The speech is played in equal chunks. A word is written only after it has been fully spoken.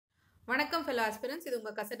வணக்கம் fellow aspirants. இது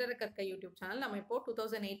உங்க கசடர கற்க யூடியூப் சேனல். நம்ம இப்போ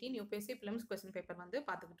 2018 UPSC prelims question paper வந்து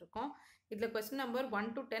பார்த்துக்கிட்டு இருக்கோம். இதுல question number 1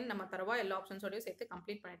 to 10 நம்ம தரவா எல்லா ஆப்ஷன்ஸோடயும் சேர்த்து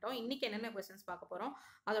கம்ப்ளீட் பண்ணிட்டோம். இன்னைக்கு என்னென்ன questions பார்க்க போறோம்,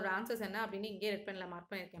 அதோட ஆன்சர்ஸ் என்ன அப்படின்னு இங்கே ரெட் பென்ல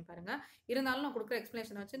மார்க் பண்ணியிருக்கேன் பாருங்க. இருந்தாலும் நான் கொடுக்குற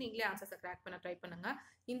எக்ஸ்பிளேஷன் வச்சு நீங்களே ஆன்சர்ஸை கிராக் பண்ண ட்ரை பண்ணுங்க.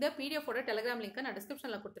 இந்த பிடிஎஃபோட டெலிகிராம் லிங்க் நான்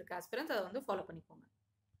டிஸ்கிரிப்ஷன்ல கொடுத்துருக்க ஆஸ்பிரன்ஸ் அதை வந்து ஃபாலோ பண்ணிக்கோங்க.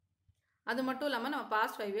 அது மட்டும் இல்லாமல் நம்ம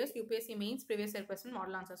past 5 years UPSC mains previous year question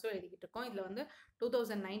model ஆன்சர்ஸும் எழுதிக்கிட்டு இருக்கோம். இதில் வந்து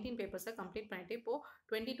 2019 பேப்பர்ஸை கம்ப்ளீட் பண்ணிட்டு இப்போ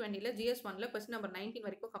 2020 GS1 கொஸ்டின் நம்பர் 19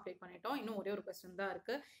 வரைக்கும் கம்ப்ளீட் பண்ணிட்டோம். இன்னும் ஒரே ஒரு கொஸ்டின் தான்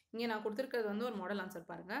இருக்கு. இங்கே நான் கொடுத்துருக்கிறது வந்து ஒரு மாடல்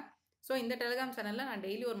ஆன்சர் பாருங்க. ஸோ இந்த டெலிகிராம் சேனலில் நான்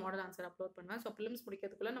டெய்லி ஒரு மாடல் ஆன்சர் அப்லோட் பண்ணுவேன். ஸோ பிலிம்ஸ்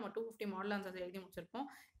முடிக்கிறதுக்குள்ள நம்ம 250 மாடல் ஆன்சர்ஸ் எழுதி முடிச்சிருப்போம்.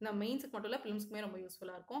 இந்த மெயின்ஸுக்கு மட்டும் இல்லை, பிலிம்ஸ்க்குமே ரொம்ப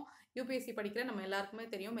யூஸ்ஃபுல்லாக இருக்கும். யூபிஎஸ்சி படிக்கிற நம்ம எல்லாருக்குமே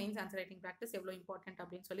தெரியும் மெயின்ஸ் ஆன்சர் ரைட்டிங் ப்ராக்டிஸ் எவ்வளோ இம்பார்ட்டன்ட்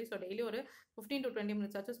அப்படின்னு சொல்லி. ஸோ டெய்லி ஒரு 15 to 20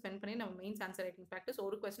 மினிட்ஸ் ஆச்சும் ஸ்பெண்ட் பண்ணி நம்ம மெயின்ஸ் ஆன்சர் ரைட்டிங் ப்ராக்டிஸ்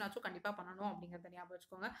ஒரு கொஸ்டின் ஆச்சும் கண்டிப்பாக பண்ணணும் அப்படிங்கிறத ஞாபகம்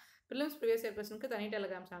வச்சுக்கோங்க. பிலிம்ஸ் ப்ரீவியஸ் இயர் கொஸ்டினுக்கு தனி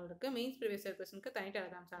டெலிகிராம் சேனல் இருக்குது, மெயின்ஸ் ப்ரீவியஸ் இயர் கொஸ்டினுக்கு தனி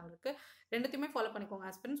டெலிகிராம் சேனல் இருக்குது. ரெண்டுத்தையுமே ஃபாலோ பண்ணிக்கோங்க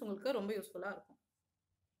ஆஸ்பிரன்ஸ், உங்களுக்கு ரொம்ப யூஸ்ஃபுல்லாக இருக்கும்.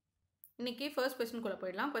 இன்னைக்கு ஃபர்ஸ்ட் கொஸ்டின் குள்ள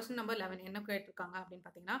போயிடலாம். கொஸ்டின் நம்பர் 11 என்ன கேட்டிருக்காங்க அப்படின்னு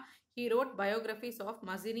பார்த்தீங்கன்னா, he wrote biographies of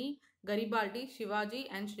Mazzini, Garibaldi, Shivaji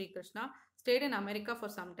and Sri Krishna, stayed in America for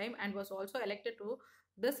some time and was also elected to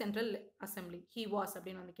the Central Assembly. He was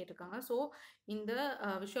அப்படின்னு வந்து கேட்டிருக்காங்க. ஸோ இந்த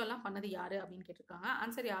விஷயம்லாம் பண்ணது யாரு அப்படின்னு கேட்டிருக்காங்க.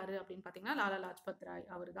 ஆன்சர் யாரு அப்படின்னு பார்த்தீங்கன்னா லாலா லாஜ்பத் ராய்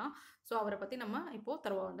அவர் தான். ஸோ அவரை பற்றி நம்ம இப்போ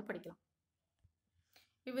தரவா வந்து படிக்கலாம்.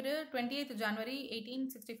 இவர் 28 ஜனவரி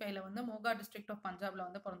 1865 வந்து மோகா டிஸ்ட்ரிக்ட் ஆஃப் பஞ்சாப்ல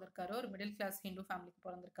வந்து பிறந்திருக்காரு. ஒரு மிடில் கிளாஸ் ஹிந்து ஃபேமிலிக்கு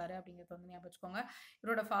பிறந்திருக்காரு அப்படிங்கிறது வந்து ஞாபகம் வச்சுக்கோங்க.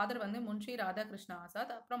 இவரோட ஃபாதர் வந்து முன்ஷி ராதாகிருஷ்ண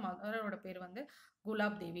ஆசாத், அப்புறம் மதரோட பேர் வந்து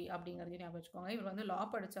குலாப் தேவி அப்படிங்கிறது ஞாபகம் வச்சுக்கோங்க. இவர் வந்து லா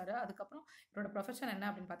படிச்சாரு. அதுக்கப்புறம் இவரோட ப்ரொஃபஷன் என்ன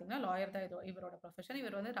அப்படின்னு பார்த்தீங்கன்னா லாயர் தான் இவரோட ப்ரொஃபஷன்.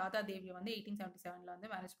 இவர் வந்து ராதா தேவியை வந்து 1877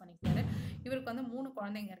 வந்து மேரேஜ் பண்ணிக்கிறாரு. இவருக்கு வந்து 3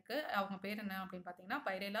 குழந்தைங்க இருக்கு. அவங்க பேர் என்ன அப்படின்னு பார்த்தீங்கன்னா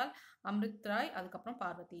பைரேலால், அம்ரித் ராய், அதுக்கப்புறம்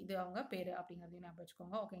பார்வதி. இது அவங்க பேர் அப்படிங்கிறதையும் ஞாபகம்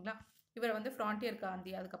வச்சுக்கோங்க. ஓகேங்களா. இவர் வந்து ஃப்ரான்டியர்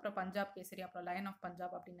காந்தி, அதுக்கப்புறம் பஞ்சாப் கேசரி, அப்புறம் லயன் ஆஃப்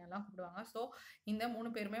பஞ்சாப் அப்படின்னு எல்லாம் கூப்பிடுவாங்க. ஸோ இந்த 3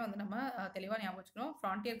 பேருமே வந்து நம்ம தெளிவாக ஞாபகம் வச்சுக்கணும்.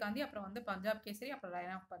 ஃப்ரான்டியர் காந்தி, அப்புறம் வந்து பஞ்சாப் கேசரி, அப்புறம்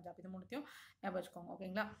லயன் ஆஃப் பஞ்சாப், இது 3த்தையும் ஞாபகம் வச்சுக்கோங்க.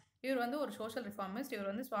 ஓகேங்களா. இவர் வந்து ஒரு சோஷியல் ரிஃபார்மிஸ்ட். இவர்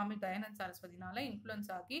வந்து சுவாமி தயானந்த் சரஸ்வதினால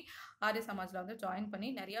இன்ஃப்ளூயன்ஸ் ஆகி ஆரிய சமாஜ்ல வந்து ஜாயின் பண்ணி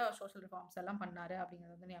நிறைய சோஷியல் ரிஃபார்ம்ஸ் எல்லாம் பண்ணாரு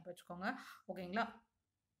அப்படிங்கிறது வந்து ஞாபகம் வச்சுக்கோங்க. ஓகேங்களா.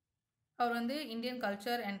 அவர் வந்து இந்தியன்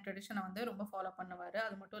கல்ச்சர் அண்ட் ட்ரெடிஷனை வந்து ரொம்ப ஃபாலோ பண்ணுவார்.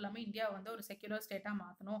 அது மட்டும் இல்லாமல் இந்தியாவை வந்து ஒரு செக்யூலர் ஸ்டேட்டாக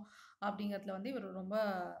மாற்றணும் அப்படிங்கிறதுல வந்து இவர்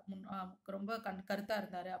ரொம்ப கருத்தாக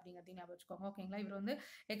இருந்தார் அப்படிங்கிறதையும் ஞாபகம் வச்சுக்கோங்க. ஓகேங்களா. இவர் வந்து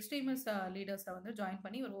எக்ஸ்ட்ரீமிஸ்ட் லீடர்ஸை வந்து ஜாயின்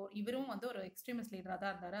பண்ணி இவரும் வந்து ஒரு எக்ஸ்ட்ரீமிஸ்ட் லீடராக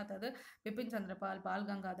தான் இருந்தார். அதாவது பிபின் சந்திரபால், பால்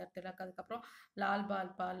கங்காதர் திலக், அதுக்கப்புறம் லால்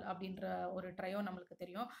பால் அப்படின்ற ஒரு ட்ரையோ நம்மளுக்கு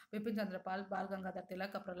தெரியும். பிபின் சந்திரபால், பால் கங்காதர்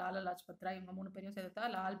திலக், அப்புறம் லாலா லாஜ்பத் ராய், இவங்க 3 பேரையும்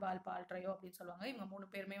சேர்த்தா லால் பால் ட்ரையோ அப்படின்னு சொல்லுவாங்க. இவங்க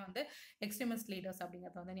 3 பேருமே வந்து எக்ஸ்ட்ரீமிஸ்ட் லீடர்ஸ்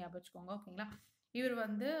அப்படிங்கிறத வந்து ஞாபகம் வச்சுக்கோங்க. ஓகேங்களா. இவர்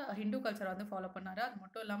வந்து ஹிந்து கல்ச்சரை வந்து ஃபாலோ பண்ணாரு. அது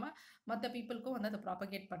மட்டும் இல்லாமல் மற்ற பீப்புளுக்கும் வந்து அதை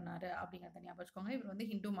ப்ராபகேட் பண்ணாரு அப்படிங்கிறத ஞாபகம் வச்சுக்கோங்க. இவர் வந்து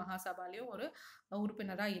ஹிந்து மகாசபாலையும் ஒரு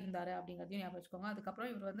உறுப்பினராக இருந்தார் அப்படிங்கிறதையும் ஞாபகம் வச்சுக்கோங்க.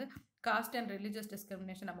 அதுக்கப்புறம் இவர் வந்து காஸ்ட் அண்ட் ரிலீஜியஸ்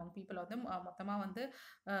டிஸ்கிரிமினேஷன் அவங்க பீப்புளை வந்து மொத்தமாக வந்து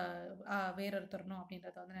வேறொருத்தரணும்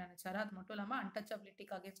அப்படின்றத வந்து நினைச்சாரு. அது மட்டும் இல்லாமல்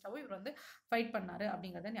அன்டச்சபிலிட்டிக்கு அகேன்ஸ்டாகவும் இவர் வந்து ஃபைட் பண்ணாரு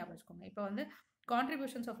அப்படிங்கிறத ஞாபகம் வச்சுக்கோங்க. இப்போ வந்து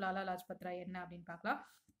கான்ட்ரிபியூஷன்ஸ் ஆஃப் லாலா லாஜ்பத் ராய் என்ன அப்படின்னு பார்க்கலாம்.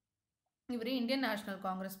 இவர் இந்தியன் நேஷனல்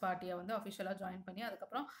காங்கிரஸ் பார்ட்டியை வந்து அஃபிஷியலாக ஜாயின் பண்ணி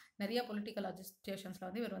அதுக்கப்புறம் நிறைய பொலிட்டிக்கல் அஜிஸ்டேஷன்ஸில்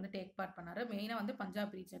வந்து இவர் வந்து டேக் பார்ட் பண்ணார். மெயினாக வந்து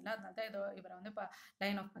பஞ்சாப் ரீஜனில். அதனால தான் இவரை வந்து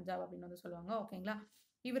லைன் ஆஃப் பஞ்சாப் அப்படின்னு வந்து சொல்லுவாங்க. ஓகேங்களா.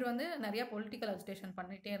 இவர் வந்து நிறைய பொலிட்டிக்கல் அஜிடேஷன்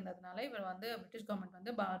பண்ணிகிட்டே இருந்ததுனால இவர் வந்து பிரிட்டிஷ் கவர்மெண்ட்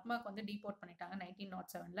வந்து பர்மாக்கு வந்து டீபோர்ட் பண்ணிட்டாங்க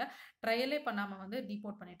 1907. ட்ரையலே பண்ணாமல் வந்து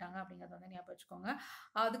டீபோர்ட் பண்ணிட்டாங்க அப்படிங்கிறத வந்து ஞாபகம் வச்சுக்கோங்க.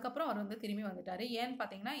 அதுக்கப்புறம் அவர் வந்து திரும்பி வந்துட்டார். ஏன்னு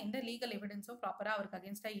பார்த்தீங்கன்னா எந்த லீகல் எவிடன்ஸும் ப்ராப்பராக அவருக்கு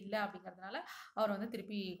அகேன்ஸ்டாக இல்லை அப்படிங்கிறதுனால அவர் வந்து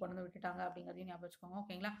திருப்பி கொண்டு வந்து விட்டுட்டாங்க அப்படிங்கிறதையும் ஞாபகம் வச்சுக்கோங்க.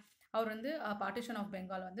 ஓகேங்களா. அவர் வந்து பார்ட்டிஷன் ஆஃப்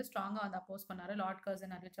பெங்கால் வந்து ஸ்ட்ராங்காக வந்து அப்போஸ் பண்ணார். லார்ட்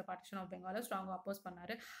கர்சன் அறிவிச்ச பார்ட்டிஷன் ஆஃப் பெங்காலை ஸ்ட்ராங்காக அப்போஸ்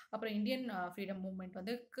பண்ணார். அப்புறம் இந்தியன் ஃப்ரீடம்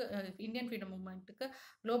மூவ்மெண்ட்டுக்கு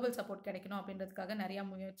குளோபல் சப்போர்ட் கிடைக்கணும் அப்படின்றதுக்காக நிறைய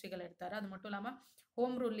முயற்சிகள் எடுத்தார். அது மட்டும் இல்லாமல்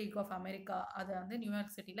home rule league of America அதை வந்து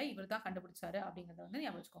நியூயார்க் சிட்டியில் இவர் தான் கண்டுபிடிச்சாரு அப்படிங்கிறத வந்து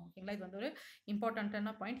ஞாபகம் வச்சுக்கோங்க. ஓகேங்களா. இது வந்து ஒரு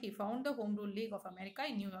இம்பார்ட்டன்டான point. He found the home rule league of America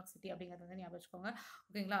in New York city அப்படிங்கிறத வந்து ஞாபகம் வச்சுக்கோங்க.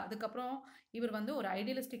 ஓகேங்களா. அதுக்கப்புறம் இவர் வந்து ஒரு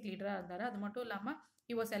ஐடியலிஸ்டிக் லீடராக இருந்தார். அது மட்டும் இல்லாமல்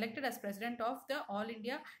he was elected as president of the All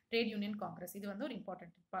India Trade Union Congress. இது வந்து ஒரு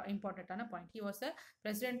இம்பார்ட்டன்டான point. he was a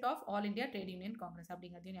president of All India Trade Union Congress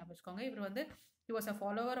அப்படிங்கிறதையும் ஞாபகம் வச்சுக்கோங்க. இவர் வந்து he was a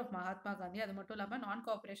follower of Mahatma Gandhi. அது மட்டும் இல்லாமல் நான்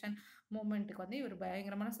கோஆபரேஷன் மூவ்மெண்ட்டுக்கு வந்து இவர்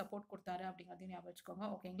பயங்கரமான சப்போர்ட் கொடுத்தாரு அப்படிங்கிறதையும் ஞாபகம் வச்சுக்கோங்க.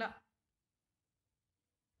 ஓகேங்களா.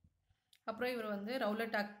 அப்புறம் இவர் வந்து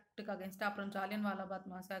ரவுலட் ஆக்டுக்கு அகேன்ஸ்டாக, அப்புறம் ஜாலியன் வாலாபாக்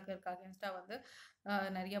மசாக்கருக்கு அகேன்ஸ்டாக வந்து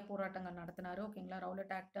நிறைய போராட்டங்கள் நடத்தினார். ஓகேங்களா.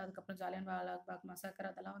 ரவுலட் ஆக்ட், அதுக்கப்புறம் ஜாலியன் வாலாபாக் மசாக்கர்,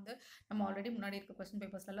 அதெல்லாம் வந்து நம்ம ஆல்ரெடி முன்னாடி இருக்க கொஸ்டின்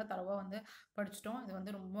பேப்பர்ஸ்லாம் தரவாக வந்து படிச்சிட்டோம். இது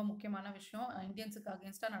வந்து ரொம்ப முக்கியமான விஷயம். இந்தியன்ஸுக்கு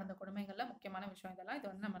அகேன்ஸ்டாக நடந்த கொடுமைகளில் முக்கியமான விஷயம் இதெல்லாம். இது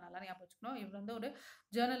வந்து நம்ம நல்லா ஞாபகம் வச்சுக்கணும். இவர் வந்து ஒரு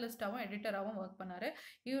ஜேர்னலிஸ்டாகவும் எடிட்டராகவும் ஒர்க் பண்ணார்.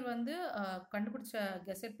 இவர் வந்து கண்டுபிடிச்ச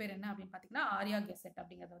கெசட் பேர் என்ன அப்படின்னு பார்த்தீங்கன்னா ஆர்யா கெசட்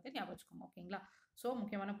அப்படிங்கிறத வந்து ஞாபகம் வச்சுக்கோங்க. ஓகேங்களா. ஸோ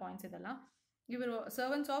முக்கியமான பாயிண்ட்ஸ் இதெல்லாம். இவர்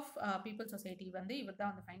சர்வன்ஸ் ஆஃப் பீப்புள் சொசைட்டி வந்து இவர்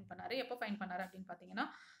தான் வந்து ஃபைன் பண்ணாரு. எப்போ ஃபைன் பண்ணாரு அப்படின்னு பார்த்தீங்கன்னா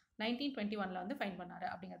 1921 வந்து ஃபைன் பண்ணாரு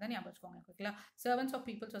அப்படிங்கிறத ஞாபகம் வச்சுக்கோங்க. ஓகேங்களா? சர்வன்ஸ் of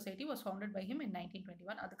people society was founded by him in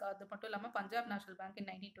 1921. அதுக்கு அது மட்டும் இல்லாமல் பஞ்சாப் நேஷனல் பேங்க் இன்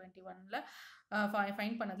 1921ல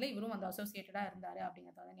ஃபைன் பண்ணதுல இவரும் வந்து அசோசியேட்டடாக இருந்தார்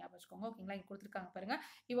அப்படிங்கிறத வந்து ஞாபகம் வச்சுக்கோங்க. ஓகேங்களா? இங்கே கொடுத்துருக்காங்க பாருங்க.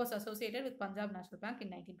 He was associated with Punjab national bank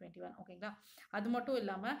இன் 1921. ஓகேங்களா? அது மட்டும்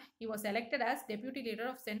இல்லாமல் he was elected as deputy leader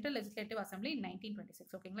of central legislative assembly இன்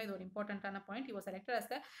 1926. ஓகேங்களா? இது ஒரு இம்பார்ட்டன்டான point. He was elected as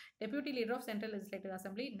the deputy leader of central legislative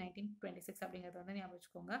assembly இன் 1926 அப்படிங்கிறத வந்து ஞாபகம்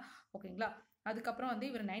வச்சுக்கோங்க. ஓகேங்களா? அதுக்கப்புறம் வந்து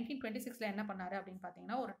இவர் 1926ல என்ன பண்ணாரு அப்படின்னு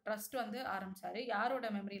பார்த்தீங்கன்னா ஒரு ட்ரஸ்ட் வந்து ஆரம்பிச்சாரு. யாரோட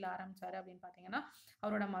மெமரியில் ஆரம்பிச்சாரு அப்படின்னு பார்த்தீங்கன்னா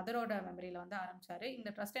அவரோட மதரோட மெமரியில் வந்து ஆரம்பிச்சாரு. இந்த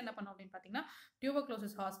ட்ரஸ்ட் என்ன பண்ணும் அப்படின்னு பார்த்தீங்கன்னா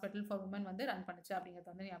டியூபர்குலோசிஸ் ஹாஸ்பிட்டல் ஃபார் உமன் வந்து ரன் பண்ணுச்சு அப்படிங்கிறத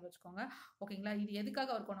வந்து ஞாபகம் வச்சுக்கோங்க. ஓகேங்களா? இது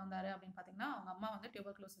எதுக்காக அவர் கொண்டு வந்தாரு அப்படின்னு பார்த்தீங்கன்னா அவங்க அம்மா வந்து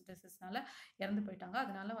டியூபர்குலோசிஸ் டிசீஸ்னால இறந்து போயிட்டாங்க.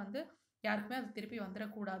 அதனால வந்து யாருக்குமே அது திருப்பி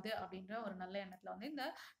வந்துடக்கூடாது அப்படின்ற ஒரு நல்ல எண்ணத்தில் வந்து இந்த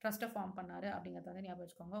ட்ரஸ்ட்டை ஃபார்ம் பண்ணாரு அப்படிங்கிறத வந்து ஞாபகம்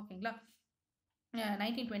வச்சுக்கோங்க. ஓகேங்களா?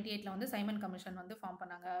 1928 வந்து சைமன் கமிஷன் வந்து ஃபார்ம்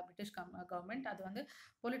பண்ணாங்க பிரிட்டிஷ் கவர்மெண்ட். அது வந்து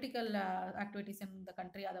பொலிட்டிக்கல் ஆக்டிவிட்டிஸ் இன் இந்த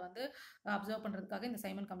கண்ட்ரி அதை வந்து அப்சர்வ் பண்ணுறதுக்காக இந்த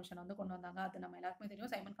சைமன் கமிஷன் வந்து கொண்டு வந்தாங்க. அது நம்ம எல்லாருக்குமே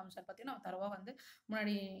தெரியும். சைமன் கமிஷன் பற்றி நம்ம தரவாக வந்து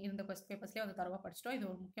முன்னாடி இருந்த கொஸ்டின் பேப்பர்ஸ்லேயே வந்து தரவாக படிச்சிட்டோம். இது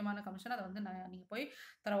ஒரு முக்கியமான கமிஷன். அதை வந்து நீங்கள் போய்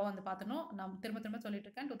தரவாக வந்து பார்த்துணும். நான் திரும்ப திரும்ப சொல்லிட்டு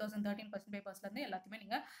இருக்கேன். 2013 கொஸ்டின் பேப்பர்ஸ்லேருந்து எல்லாத்தையுமே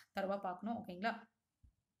நீங்கள் தரவாக பார்க்கணும். ஓகேங்களா?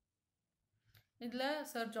 இதில்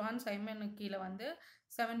சர் ஜான் சைமனுக்கு கீழே வந்து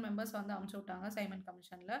 7 மெம்பர்ஸ் வந்து அமுச்சு விட்டாங்க சைமன்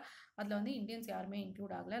கமிஷனில். அதில் வந்து இந்தியன்ஸ் யாருமே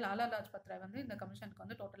இன்க்ளூட் ஆகலை. லாலா லாஜ்பத் ராய் வந்து இந்த கமிஷனுக்கு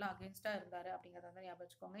வந்து டோட்டலாக அகேன்ஸ்டாக இருந்தார் அப்படிங்கிறத வந்து ஞாபகம்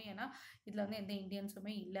வச்சுக்கோங்க. ஏன்னா இதில் வந்து எந்த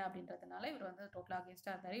இந்தியன்ஸுமே இல்லை அப்படின்றதுனால இவர் வந்து டோட்டலாக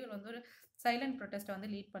அகேன்ஸ்டாக இருந்தார். இவர் வந்து ஒரு சைலண்ட் ப்ரொட்டஸ்ட்டை வந்து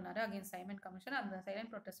லீட் பண்ணார் அகேன்ஸ்ட் சைமன் கமிஷன். அந்த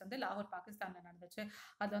சைலண்ட் ப்ரொட்டஸ்ட் வந்து லாகூர் பாகிஸ்தானில் நடந்துச்சு.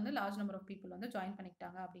 அது வந்து லார்ஜ் நம்பர் ஆஃப் பீப்புள் வந்து ஜாயின்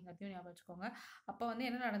பண்ணிக்கிட்டாங்க அப்படிங்கிறதையும் ஞாபகம் வச்சுக்கோங்க. அப்போ வந்து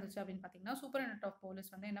என்ன நடந்துச்சு அப்படின்னு பார்த்தீங்கன்னா சூப்பரிண்டென்டென்ட் ஆஃப்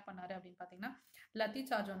போலீஸ் வந்து என்ன பண்ணார் அப்படின்னு பார்த்தீங்கன்னா லத்தி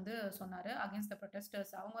சார்ஜ் வந்து சொன்னார் அகேன்ஸ்ட் த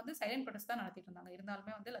ப்ரொட்டஸ்டர்ஸ். அவங்க வந்து சைலண்ட் ப்ரொட்டஸ்ட் தான் நடத்திட்டு இருந்தாங்க.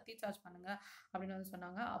 இருந்தாலுமே வந்து லத்தி சார்ஜ் பண்ணுங்க அப்படின்னு வந்து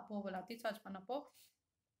சொன்னாங்க. அப்போது லத்தி சார்ஜ் பண்ணப்போ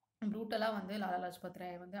ப்ரூட்டலாக வந்து லாலா லாஜ்பத்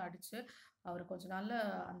ராய் வந்து அடிச்சு அவர் கொஞ்ச நாள்ல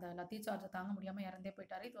அந்த லத்தி சார்ஜை தாங்க முடியாமல் இறந்தே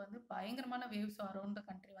போயிட்டாரு. இது வந்து பயங்கரமான வேவ்ஸ் அரௌண்ட் த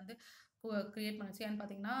கண்ட்ரி வந்து கிரியேட் பண்ணுச்சு. ஏன்னு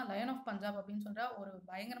பார்த்தீங்கன்னா லயன் ஆஃப் பஞ்சாப் அப்படின்னு சொல்ற ஒரு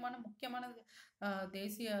பயங்கரமான முக்கியமான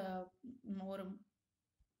தேசிய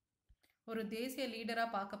ஒரு தேசிய லீடராக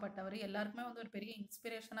பார்க்கப்பட்டவர், எல்லாருக்குமே வந்து ஒரு பெரிய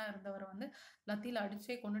இன்ஸ்பிரேஷனாக இருந்தவர் வந்து லத்தியில்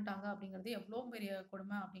அடிச்சே கொண்டுட்டாங்க அப்படிங்கிறது எவ்வளோ பெரிய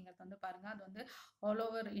கொடுமை அப்படிங்கிறது வந்து பாருங்கள். அது வந்து ஆல்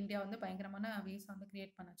ஓவர் இந்தியா வந்து பயங்கரமான வேவ்ஸ் வந்து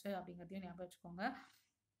கிரியேட் பண்ணுச்சு அப்படிங்கிறதையும் ஞாபகம் வச்சுக்கோங்க.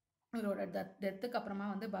 இவரோட டெத்துக்கு அப்புறமா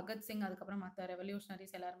வந்து பகத்சிங் அதுக்கப்புறம் மற்ற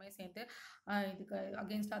ரெவல்யூஷனரிஸ் எல்லாருமே சேர்ந்து இதுக்கு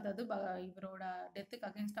அகேன்ஸ்டாக, அதாவது இவரோட டெத்துக்கு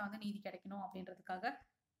அகேன்ஸ்டாக வந்து நீதி கிடைக்கணும் அப்படின்றதுக்காக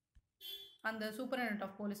அந்த சூப்பரிண்டென்டென்ட்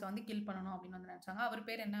ஆஃப் போலீஸை வந்து கில் பண்ணணும் அப்படின்னு வந்து நினச்சாங்க. அவர்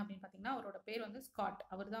பேர் என்ன அப்படின்னு பார்த்தீங்கன்னா அவரோட பேர் வந்து ஸ்காட்.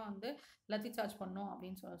 அவர் தான் வந்து லத்தி சார்ஜ் பண்ணணும்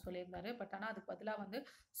அப்படின்னு சொல்லியிருந்தாரு. பட் ஆனால் அதுக்கு பதிலாக வந்து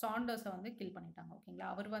சாண்டர்ஸை வந்து கில் பண்ணிட்டாங்க. ஓகேங்களா?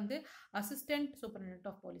 அவர் வந்து அசிஸ்டன்ட் சூப்பரிண்டென்டென்ட்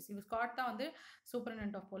ஆஃப் போலீஸ். இவர் ஸ்காட் தான் வந்து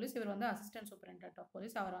சூப்பரிண்டென்டென்ட் ஆஃப் போலீஸ். இவர் வந்து அசிஸ்டன்ட் சூப்பரிண்டென்டென்ட் ஆஃப்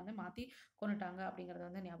போலீஸ். அவரை வந்து மாற்றி கொண்டுட்டாங்க அப்படிங்கிறத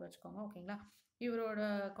வந்து ஞாபகம் வச்சுக்கோங்க. ஓகேங்களா? இவரோட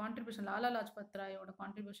கான்ட்ரிபியூஷன் லாலா லாஜ்பத் ராயோட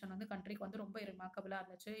கான்ட்ரிபியூஷன் வந்து கண்ட்ரிக்கு வந்து ரொம்ப ரிமார்க்கபிளாக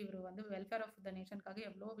இருந்துச்சு. இவர் வந்து வெல்ஃபேர் ஆஃப் த நேஷனுக்காக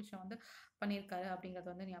எவ்வளோ விஷயம் வந்து பண்ணியிருக்காரு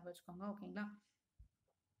அப்படிங்கிறத வந்து ஞாபகம் வச்சுக்கோங்க. ஓகேங்களா?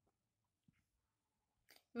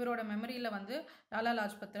 இவரோட மெமரியில் வந்து லாலா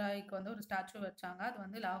லாஜ்பத் ராய்க்கு வந்து ஒரு ஸ்டாச்சு வச்சாங்க. அது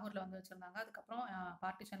வந்து லாகூரில் வந்து வச்சுருந்தாங்க. அதுக்கப்புறம்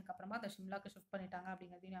பார்ட்டிஷனுக்கு அப்புறமா அதை ஷிம்லாக்கு ஷிஃப்ட் பண்ணிட்டாங்க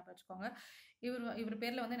அப்படிங்கிறதையும் ஞாபகம் வச்சுக்கோங்க. இவர்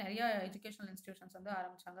பேரில் வந்து நிறைய எஜுகேஷனல் இன்ஸ்டியூஷன்ஸ் வந்து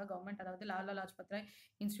ஆரம்பிச்சாங்க கவர்மெண்ட். அதாவது Lala Lajpat Rai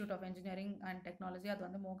institute of engineering and technology, அது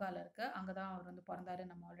வந்து மோகாவில் இருக்குது. அங்கே தான் அவர் வந்து பிறந்தாரு,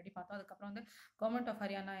 நம்ம ஆல்ரெடி பார்த்தோம். அதுக்கப்புறம் வந்து கவர்மெண்ட் ஆஃப்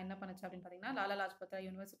ஹரியானா என்ன பண்ணுச்சு அப்படின்னு பார்த்தீங்கன்னா Lala Lajpat Rai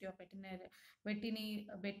university of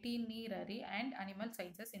veterinary and animal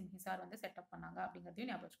sciences இன் ஹிசார் வந்து செட்டப் பண்ணாங்க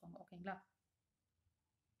அப்படிங்கிறதையும் ஞாபகம் வச்சுக்கோங்க. ஓகேங்களா?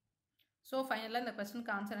 ஸோ ஃபைனலாக இந்த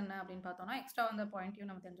கொஸ்டினுக்கு ஆன்சர் என்ன அப்படின்னு பார்த்தோம்னா எக்ஸ்ட்ரா வந்த பாயிண்ட்டையும்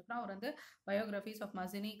நம்ம தெரிஞ்சுக்கிறோம். அவர் வந்து பயோகிராஃபிஸ் ஆஃப்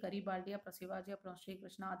மசினி, கரிபால்டி, அப்புறம் சிவாஜி, அப்புறம்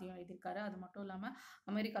ஸ்ரீகிருஷ்ணா அதையும் எழுதியிருக்காரு. அது மட்டும் இல்லாமல்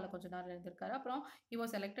அமெரிக்காவில் கொஞ்ச நேரம் எழுதியிருக்காரு. அப்புறம் he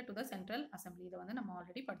was elected to the central assembly. இதை வந்து நம்ம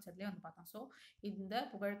ஆல்ரெடி படிச்சதுலேயே வந்து பார்த்தோம். ஸோ இந்த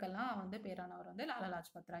புகழுக்கெல்லாம் வந்து பேரானவர் வந்து லாலா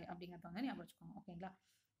லாஜ்பத் ராய் அப்படிங்கிறத வந்து ஞாபகம் வச்சுக்கோங்க. ஓகேங்களா?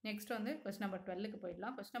 நெக்ஸ்ட் வந்து கொஸ்டின் நம்பர் 12க்கு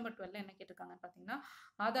போயிடலாம். கொஸ்டின் நம்பர் 12 என்ன கேட்டிருக்காங்கன்னு பார்த்தீங்கன்னா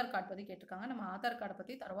ஆதார் கார்டு பற்றி கேட்டிருக்காங்க. நம்ம ஆதார் கார்டை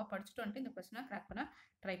பற்றி தரவாக படிச்சுட்டு வந்துட்டு இந்த கொஸ்டினை கிராக் பண்ண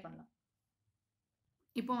ட்ரை பண்ணலாம்.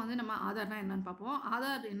 இப்போ வந்து நம்ம ஆதார்னா என்னன்னு பார்ப்போம்.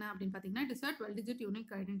 ஆதார் என்ன அப்படின்னு பார்த்தீங்கன்னா it is a 12 digit unique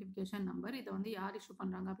identification number. இதை வந்து யார் இஷ்யூ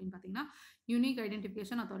பண்ணுறாங்க அப்படின்னு பார்த்தீங்கன்னா unique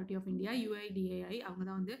identification authority of India, UIDAI, அவங்க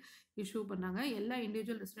தான் வந்து இஷ்யூ பண்ணாங்க. எல்லா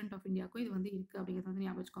இண்டிவிஜுவல் ரெசிடென்ட் ஆஃப் இந்தியாவுக்கும் இது வந்து இருக்குது அப்படிங்கிறத வந்து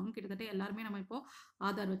ஞாபகம் வச்சுக்கோங்க. கிட்டத்தட்ட எல்லாருமே நம்ம இப்போ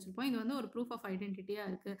ஆதார் வச்சுருப்போம். இது வந்து ஒரு ப்ரூஃப் ஆஃப் ஐடென்டிட்டியாக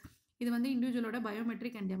இருக்குது. இது வந்து இண்டிவிஜுவலோட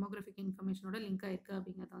பயோமெட்ரிக் அண்ட் டெமோகிராஃபிக் இன்ஃபர்மேஷனோட லிங்காக இருக்குது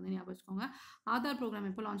அப்படிங்கிறத வந்து ஞாபகம் வச்சுக்கோங்க. ஆதார் ப்ரோக்ராம்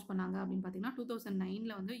எப்போ லான்ச் பண்ணாங்க அப்படின்னு பார்த்தீங்கன்னா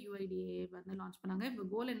 2009 வந்து UIDAI வந்து லான்ச் பண்ணாங்க. இப்போ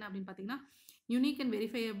கோல் என்ன அப்படின்னு பார்த்தீங்கன்னா யூனிக் அண்ட்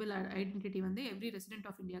வெரிஃபையபிள் ஐடென்டிட்டி வந்து எவ்ரி ரெசிடென்ட்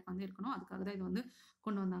ஆஃப் இந்தியாவுக்கு வந்து இருக்கணும். அதுக்காக தான் இது வந்து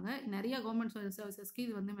கொண்டு வந்தாங்க. நிறைய கவர்மெண்ட் சர்வீசஸ்க்கு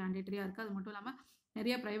இது வந்து மேண்டேட்டரியாக இருக்குது. அது மட்டும் இல்லாமல்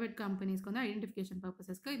நிறைய ப்ரைவேட் கம்பெனிஸ்க்கு வந்து ஐடென்டிஃபிகேஷன்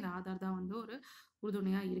பர்பஸஸ்க்கு இந்த ஆதார் தான் வந்து ஒரு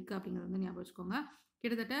உறுதுணையாக இருக்குது அப்படிங்கிறது வந்து ஞாபகம் வச்சுக்கோங்க.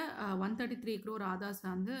 கிட்டத்தட்ட 133 crore ஆதார்ஸ்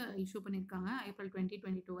வந்து இஷ்யூ பண்ணியிருக்காங்க. ஏப்ரல்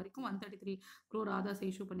 2022 வரைக்கும் 133 crore ஆதார்ஸ்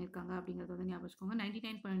இஷ்யூ பண்ணியிருக்காங்க அப்படிங்கிறது வந்து ஞாபகம் வச்சுக்கோங்க.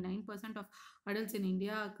 99.9% ஆஃப் அடல்ட்ஸ் இன்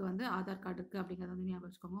இந்தியாவுக்கு வந்து ஆதார் கார்டு இருக்குது அப்படிங்கிறது வந்து ஞாபகம்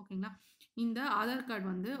வச்சுக்கோங்க. ஓகேங்களா? இந்த ஆதார் கார்டு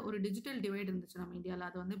வந்து ஒரு டிஜிட்டல் டிவைட் இருந்துச்சு நம்ம இந்தியாவில்,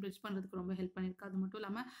 அதை வந்து பிரிட்ஜ் பண்ணுறதுக்கு ரொம்ப ஹெல்ப் பண்ணியிருக்கு. அது மட்டும்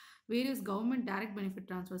இல்லாமல் various government direct benefit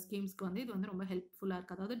transfer ஸ்கீம்ஸ்க்கு வந்து இது வந்து ரொம்ப ஹெல்ப்ஃபுல்லாக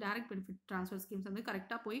இருக்குது. அதாவது டைரக்ட் பெனிஃபிட் ட்ரான்ஸ்ஃபர் ஸ்கீம்ஸ் வந்து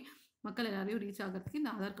கரெக்டாக போய் மக்கள் எல்லாரையும் ரீச் ஆகிறதுக்கு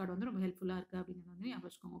இந்த ஆதார் கார்டு வந்து ரொம்ப ஹெல்ப்ஃபுல்லாக இருக்குது அப்படிங்கிறது வந்து ஞாபகம்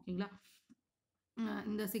வச்சுக்கோங்க. ஓகேங்களா?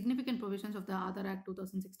 இந்த significant provisions of the Aadhaar act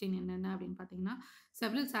 2016 என்னென்ன அப்படின்னு பார்த்தீங்கன்னா,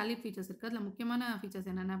 செவரல் சாலிட் ஃபீச்சர்ஸ் இருக்குது. அதில் முக்கியமான ஃபீச்சர்ஸ்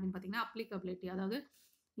என்னென்ன அப்படின்னு பார்த்தீங்கன்னா, அப்ளிகபிலிட்டி, அதாவது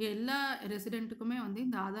எல்லா ரெசிடென்ட்டுக்குமே வந்து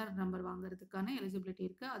இந்த ஆதார் நம்பர் வாங்குறதுக்கான எலிஜிபிலிட்டி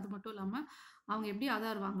இருக்குது. அது மட்டும் இல்லாமல் அவங்க எப்படி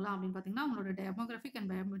ஆதார் வாங்கலாம் அப்படின்னு பார்த்தீங்கன்னா, அவங்களோட டெமோகிராஃபிக்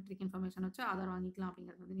அண்ட் பயோமெட்ரிக் இன்ஃபர்மேஷன் வச்சு ஆதார் வாங்கிக்கலாம்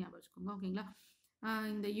அப்படிங்கிறது வந்து ஞாபகம் வச்சுக்கோங்க. ஓகேங்களா?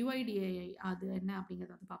 இந்த UIDAI அது என்ன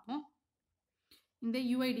அப்படிங்கிறத வந்து பார்ப்போம். இந்த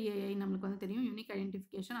UIDAI நம்மளுக்கு வந்து தெரியும், unique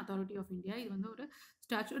identification authority of India. இது வந்து ஒரு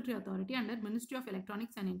statutory authority under ministry of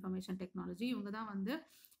electronics and information technology. இவங்க தான் வந்து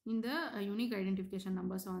இந்த யூனிக் ஐடென்டிஃபிகேஷன்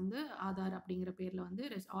நம்பர்ஸை வந்து ஆதார் அப்படிங்கிற பேரில் வந்து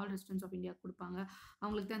ஆல் ரெசிடென்ட்ஸ் ஆஃப் இந்தியா கொடுப்பாங்க.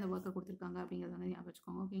 அவங்களுக்கு தான் இந்த ஒர்க்கை கொடுத்துருக்காங்க அப்படிங்கிறத வந்து ஞாபகம்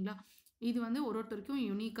வச்சுக்கோங்க. ஓகேங்களா? இது வந்து ஒருத்தருக்கும்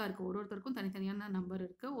யூனிக்காக இருக்குது. ஒருத்தருக்கும் தனித்தனியான நம்பர்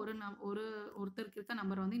இருக்குது. ஒருத்தருக்கு இருக்க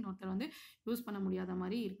நம்பர் வந்து இன்னொருத்தர் வந்து யூஸ் பண்ண முடியாத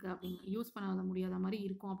மாதிரி இருக்குது யூஸ் பண்ண முடியாத மாதிரி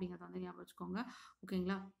இருக்கும் அப்படிங்கிறத வந்து ஞாபகம் வச்சுக்கோங்க.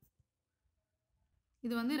 ஓகேங்களா?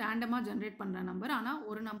 இது வந்து ரேண்டமாக ஜென்ரேட் பண்ணுற நம்பர். ஆனால்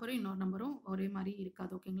ஒரு நம்பரும் இன்னொரு நம்பரும் ஒரே மாதிரி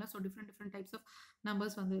இருக்காது. ஓகேங்களா? So different types of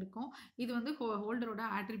numbers வந்து இருக்கும். இது வந்து ஹோல்டரோட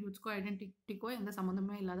ஆட்ரிபியூட்ஸ்க்கோ ஐடென்டிட்டிக்கோ எந்த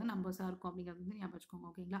சம்மந்தமே இல்லாத நம்பர்ஸாக இருக்கும் அப்படிங்கிறது வந்து ஞாபகம் வச்சுக்கோங்க.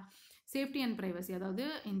 ஓகேங்களா? சேஃப்டி அண்ட் ப்ரைவசி, அதாவது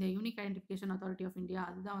இந்த unique identification authority of India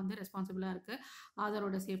அதுதான் வந்து ரெஸ்பான்சிபிளாக இருக்குது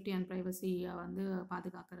ஆதாரோட சேஃப்டி அண்ட் ப்ரைவசியை வந்து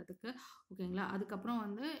பாதுகாக்கிறதுக்கு. ஓகேங்களா? அதுக்கப்புறம்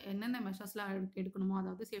வந்து என்னென்ன மெஷர்ஸ்லாம் எடுக்கணுமோ,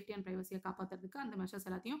 அதாவது சேஃப்டி அண்ட் ப்ரைவசியை காப்பாற்றுறதுக்கு அந்த மெஷர்ஸ்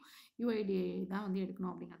எல்லாத்தையும் UIDAI தான் வந்து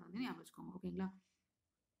எடுக்கணும் அப்படிங்கிறத வந்து ஞாபகம் வச்சுக்கோங்க. ஓகேங்களா?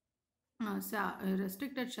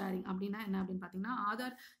 ரெஸ்ட்ரிக்டட் ஷேரிங் அப்படின்னா என்ன அப்படின்னு பார்த்தீங்கன்னா,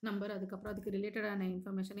 ஆதார் நம்பர் அதுக்கப்புறம் அதுக்கு ரிலேட்டடான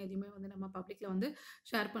இன்ஃபர்மேஷன் எதுவுமே வந்து நம்ம பப்ளிக்கில் வந்து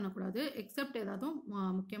ஷேர் பண்ணக்கூடாது. எக்ஸப்ட் ஏதாவது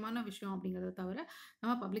முக்கியமான விஷயம் அப்படிங்கிறத தவிர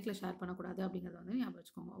நம்ம பப்ளிக்கில் ஷேர் பண்ணக்கூடாது அப்படிங்கிறத வந்து ஞாபகம்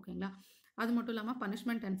வச்சுக்கோங்க. ஓகேங்களா? அது மட்டும் இல்லாமல்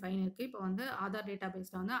பனிஷ்மெண்ட் அண்ட் ஃபைன் இருக்குது. இப்போ வந்து ஆதார் டேட்டா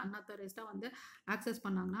பேஸில் வந்து அன்ஆத்தரைஸ்டாக வந்து ஆக்சஸ்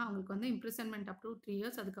பண்ணாங்கன்னா அவங்களுக்கு வந்து இம்ப்ரிசன்மெண்ட் அப் டு 3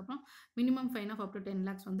 years, அதுக்கப்புறம் minimum fine of up to 10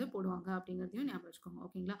 lakhs வந்து போடுவாங்க அப்படிங்கிறதையும் ஞாபகம் வச்சுக்கோங்க.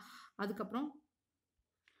 ஓகேங்களா? அதுக்கப்புறம்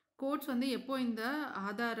கோர்ட்ஸ் வந்து எப்போ இந்த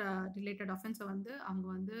ஆதார் ரிலேட்டட் அஃபென்ஸை வந்து அவங்க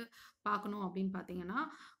வந்து பார்க்கணும் அப்படின்னு பார்த்தீங்கன்னா,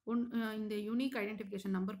 இந்த யூனிக்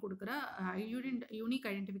ஐடென்டிஃபிகேஷன் நம்பர்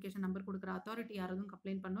கொடுக்குற அத்தாரிட்டி யாராவது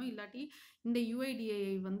கம்ப்ளைண்ட் பண்ணணும். இல்லாட்டி இந்த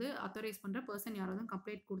UIDAI வந்து அத்தாரைஸ் பண்ணுற பர்சன் யாராவது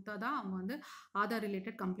கம்ப்ளைண்ட் கொடுத்தா தான் அவங்க வந்து ஆதார்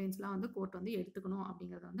ரிலேட்டட் கம்ப்ளைண்ட்ஸ்லாம் வந்து கோர்ட் வந்து எடுத்துக்கணும்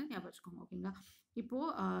அப்படிங்கிறத வந்து ஞாபகம் வச்சுக்கோங்க. ஓகேங்களா?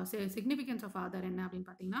 இப்போது சிக்னிஃபிகன்ஸ் ஆஃப் ஆதார் என்ன அப்படின்னு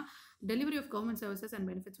பார்த்தீங்கன்னா, delivery of government services and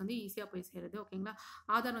benefits வந்து ஈஸியாக போய் சேருது. ஓகேங்களா?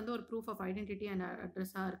 ஆதார் வந்து ஒரு ப்ரூஃப் ஆஃப் ஐடென்டிட்டி அண்ட்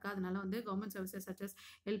அட்ரஸாக இருக்குது. அதனால வந்து கவர்மெண்ட் சர்வீசஸ் சச்சஸ்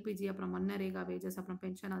LPG, அப்புறம் மன்னரேகா வேஜஸ், அப்புறம்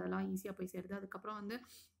பென்ஷன் அதெல்லாம் ஈஸியாக போய் சேருது. அதுக்கப்புறம் வந்து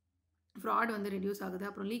ஃப்ராட் வந்து ரெடியூஸ் ஆகுது.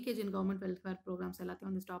 அப்புறம் லீக்கேஜ் இன் கவர்மெண்ட் வெல்ஃபேர் ப்ரோக்ராம்ஸ் எல்லாத்தையும்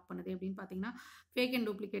வந்து ஸ்டாப் பண்ணுது. எப்படின்னு பார்த்தீங்கன்னா, ஃபேக் அண்ட்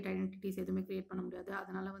டூப்ளிகேட் ஐடென்டிட்டிஸ் எதுவுமே கிரியேட் பண்ண முடியாது.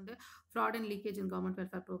 அதனால் வந்து fraud and leakage in government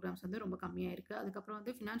welfare programs வந்து ரொம்ப கம்மியாக இருக்குது. அதுக்கப்புறம்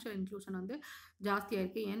வந்து ஃபினான்ஷியல் இன்க்ளூஷன் வந்து ஜாஸ்தியாக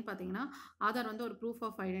இருக்குது. ஏன்னு பார்த்தீங்கன்னா, ஆதார் வந்து ஒரு ப்ரூஃப்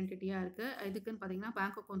ஆஃப் ஐடென்டிட்டியாக இருக்குது. இதுக்குன்னு பார்த்தீங்கன்னா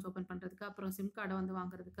பேங்க் அக்கௌண்ட்ஸ் ஓப்பன் பண்ணுறதுக்கு, அப்புறம் சிம் கார்டை வந்து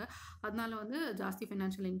வாங்குறதுக்கு, அதனால வந்து ஜாஸ்தி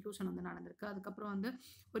ஃபினான்ஷியல் இன்க்ளூஷன் வந்து நடந்திருக்கு. அதுக்கப்புறம் வந்து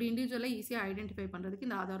ஒரு இண்டிவிஜுவலை ஈஸியாக ஐடென்டிஃபை பண்ணுறதுக்கு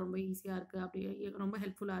இந்த ஆதார் ரொம்ப ஈஸியாக இருக்குது, அப்படி ரொம்ப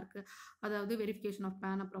ஹெல்ப்ஃபுல்லாக இருக்குது. அதாவது வெரிஃபிகேஷன் ஆஃப்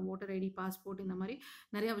பேன், அப்புறம் ஓட்டர் ஐடி, பாஸ்போர்ட், இந்த மாதிரி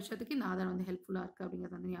நிறையா விஷயத்துக்கு இந்த ஆதார் வந்து ஹெல்ப்ஃபுல்லாக இருக்குது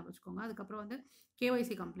அப்படிங்கிறத வந்து ஞாபகம் வச்சுக்கோங்க. அதுக்கப்புறம் வந்து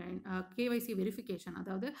KYC வெரிஃபிகேஷன்,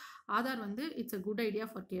 அதாவது ஆதார் வந்து it's a good idea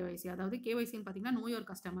for KYC. அதாவது KYCன்னு பார்த்தீங்கன்னா நோ யுவர்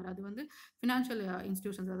கஸ்டமர். அது வந்து ஃபினான்ஷியல்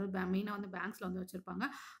இன்ஸ்டிடியூஷன்ஸ், அதாவது மெயினாக வந்து பேங்க்ஸில் வந்து வச்சுருப்பாங்க.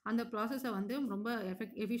 அந்த ப்ராசஸை வந்து ரொம்ப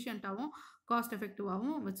எஃபிஷியண்ட்டாகவும் காஸ்ட்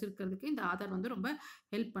எஃபெக்டிவாகவும் வச்சுருக்கிறதுக்கு இந்த ஆதார் வந்து ரொம்ப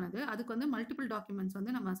ஹெல்ப் பண்ணுது. அதுக்கு வந்து மல்டிபிள் டாக்குமெண்ட்ஸ்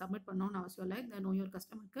வந்து நம்ம சப்மிட் பண்ணணும்னு அவசியம் இல்லை. இந்த நோ யுவர்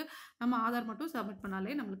கஸ்டமருக்கு நம்ம ஆதார் மட்டும் சப்மிட்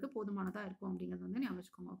பண்ணாலே நம்மளுக்கு போதுமானதாக இருக்கும் அப்படிங்கிறது வந்து ஞாபகம்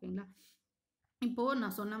வச்சுக்கோங்க. ஓகேங்களா? இப்போது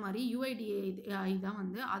நான் சொன்ன மாதிரி UIDAI தான்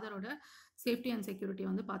வந்து ஆதாரோட சேஃப்டி அண்ட் செக்யூரிட்டி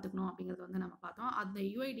வந்து பார்த்துக்கணும் அப்படிங்கிறது வந்து நம்ம பார்த்தோம். அந்த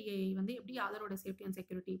UIDAI வந்து எப்படி ஆதாரோட சேஃப்டி அண்ட்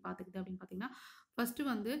செக்யூரிட்டி பார்த்துக்குது அப்படின்னு பார்த்தீங்கன்னா, ஃபஸ்ட்டு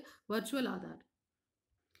வந்து வர்ச்சுவல் ஆதார்.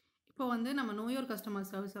 இப்போ வந்து நம்ம நோ யுவர் கஸ்டமர்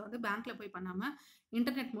சர்வீஸை வந்து பேங்க்கில் போய் பண்ணாமல்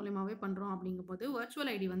இன்டர்நெட் மூலியமாகவே பண்ணுறோம் அப்படிங்கும்போது வர்ச்சுவல்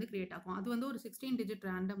ஐடி வந்து கிரியேட் ஆகும். அது வந்து ஒரு 16 digit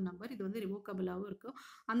ரேண்டம் நம்பர். இது வந்து ரிவோக்கபிளாகவும் இருக்கும்.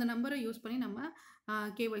 அந்த நம்பரை யூஸ் பண்ணி நம்ம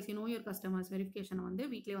KYC நோ யுவர் கஸ்டமர்ஸ் வெரிஃபிகேஷனை வந்து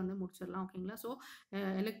வீட்டிலே வந்து முடிச்சிடலாம். ஓகேங்களா? ஸோ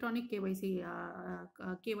எலக்ட்ரானிக்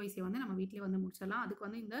KYC வந்து நம்ம வீட்டிலே வந்து முடிச்சிடலாம். அதுக்கு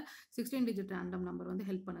வந்து இந்த 16 digit ரேண்டம் நம்பர் வந்து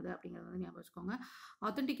ஹெல்ப் பண்ணுது அப்படிங்கிறத வந்து ஞாபகம் வச்சுக்கோங்க.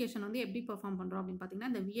 ஆத்தென்டிகேஷன் வந்து எப்படி பெர்ஃபார்ம் பண்ணுறோம் அப்படின்னு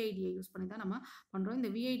பார்த்தீங்கன்னா, இந்த VIDயை யூஸ் பண்ணி தான் நம்ம பண்ணுறோம்.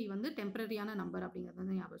 இந்த VID வந்து டெம்பரரியான நம்பர் அப்படிங்கிறது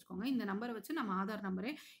வந்து ஞாபகம் வச்சுக்கோங்க. இந்த நம்பரை வச்சு நம்ம ஆதார்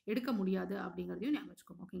நம்பரை எடுக்க முடியாது அப்படிங்கிறதையும் ஞாபகம்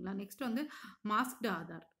வச்சுக்கோங்க. ஓகேங்களா? நெக்ஸ்ட் வந்து மாஸ்க்டு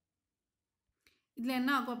ஆதார். இதில் என்ன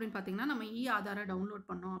ஆகும் அப்படின்னு பார்த்தீங்கன்னா, நம்ம ஆதாரை டவுன்லோட்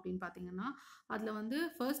பண்ணோம் அப்படின்னு பார்த்தீங்கன்னா, அதில் வந்து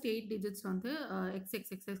ஃபர்ஸ்ட் 8 டிஜிட்ஸ் வந்து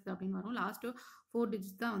XXXX அப்படின்னு வரும். லாஸ்ட்டு 4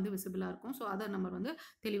 டிஜிட்ஸ் தான் வந்து விசிபிளாக இருக்கும். ஸோ ஆதார் நம்பர் வந்து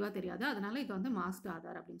தெளிவாக தெரியாது. அதனால இது வந்து மாஸ்க்டு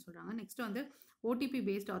ஆதார் அப்படின்னு சொல்கிறாங்க. நெக்ஸ்ட் வந்து ஓடிபி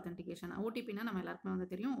பேஸ்ட் ஆத்தென்டிகேஷன். ஓடிபினா நம்ம எல்லாருக்குமே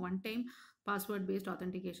வந்து தெரியும். One time password paste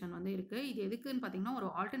authentication வந்து இருக்குது. இது எதுக்குன்னு பார்த்தீங்கன்னா, ஒரு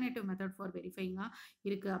ஆல்டர்னேட்டிவ் மெத்தட் ஃபார் வெரிஃபைங்காக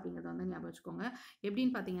இருக்குது அப்படிங்கிறத வந்து ஞாபகம் வச்சுக்கோங்க.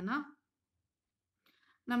 எப்படின்னு பார்த்தீங்கன்னா,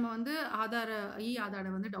 நம்ம வந்து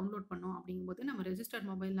ஆதாரை வந்து டவுன்லோட் பண்ணோம் அப்படிங்கும்போது நம்ம ரெஜிஸ்டர்ட்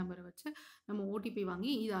மொபைல் நம்பரை வச்சு நம்ம ஓடிபி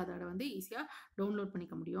வாங்கி ஆதாரை வந்து ஈஸியாக டவுன்லோட்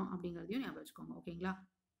பண்ணிக்க முடியும் அப்படிங்கிறதையும் ஞாபகம் வச்சுக்கோங்க. ஓகேங்களா?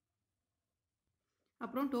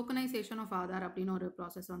 அப்புறம் டோக்கனைசேஷன் ஆஃப் ஆதார் அப்படின்னு ஒரு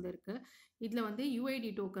ப்ராசஸ் வந்து இருக்குது. இதில் வந்து யூஐடி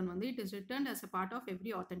டோக்கன் வந்து it is return as a part of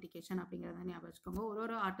every authentication அப்படிங்கிறத ஞாபகம் வச்சுக்கோங்க.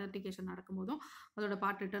 ஒரு ஆத்தென்டிகேஷன் நடக்கும்போதும் அதோட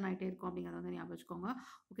பார்ட் ரிட்டர்ன் ஆகிட்டே இருக்கும் அப்படிங்கிறத வந்து ஞாபகம் வச்சுக்கோங்க.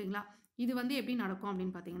 ஓகேங்களா? இது வந்து எப்படி நடக்கும்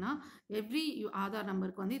அப்படின்னு பார்த்தீங்கன்னா, எவ்ரி ஆதார்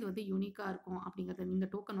நம்பருக்கு வந்து இது வந்து யூனிக்காக இருக்கும் அப்படிங்கிறது, இந்த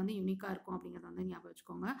டோக்கன் வந்து யூனிக்காக இருக்கும் அப்படிங்கிறத வந்து ஞாபகம்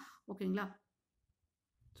வச்சுக்கோங்க. ஓகேங்களா?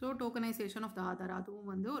 So tokenisation of the Aadhaar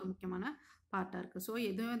அதுவும் வந்து ஒரு முக்கியமான பார்ட்டாக இருக்குது. ஸோ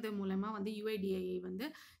இது மூலமா வந்து யுஐடிஏஐ வந்து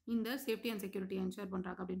இந்த சேஃப்டி அண்ட் செக்யூரிட்டி என்ஷூர்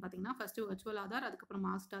பண்ணுறாங்க அப்படின்னு பார்த்தீங்கன்னா, ஃபஸ்ட்டு வர்ச்சுவல் ஆதார், அதுக்கப்புறம்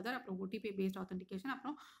மாஸ்க்டு ஆதார், அப்புறம் ஓடிபி பேஸ்ட் ஆத்தென்டிகேஷன்,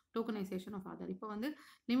 அப்புறம் டோக்கனைசேஷன் ஆஃப் ஆதார். இப்போ வந்து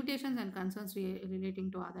limitations and concerns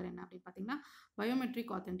relating to Aadhaar என்ன அப்படின்னு பார்த்தீங்கன்னா,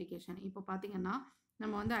 பயோமெட்ரிக் ஆத்தென்டிகேஷன். இப்போ பார்த்தீங்கன்னா,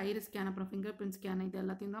 நம்ம வந்து ஐரிஸ் ஸ்கேன், அப்புறம் ஃபிங்கர் பிரிண்ட் ஸ்கேன் இது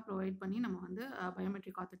எல்லாத்தையும் தான் ப்ரொவைட் பண்ணி நம்ம வந்து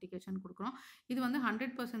பயோமெட்ரிக் ஆத்தென்டிகேஷன் கொடுக்குறோம். இது வந்து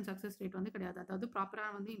 100% சக்ஸஸ் ரேட் வந்து கிடையாது. அதாவது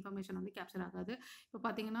ப்ராப்பராக வந்து இன்ஃபர்மேஷன் வந்து கேப்சர் ஆகாது. இப்போ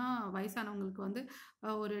பார்த்தீங்கன்னா, வயசானவங்களுக்கு வந்து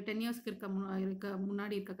ஒரு 10 இயர்ஸ்க்கு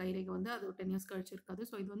முன்னாடி இருக்க கைரேகை வந்து அது ஒரு 10 இயர்ஸ் கழிச்சு இருக்காது.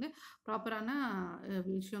 ஸோ இது வந்து ப்ராப்பரான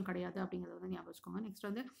விஷயம் கிடையாது அப்படிங்கிறத வந்து ஞாபகம் வச்சுக்கோங்க.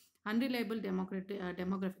 நெக்ஸ்ட் வந்து அன்ரிலையபிள்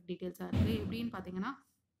டெமோகிராஃபிக் டீட்டெயில்ஸாக இருக்குது. எப்படின்னு பார்த்தீங்கன்னா,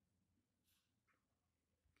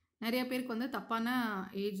 நிறைய பேருக்கு வந்து தப்பான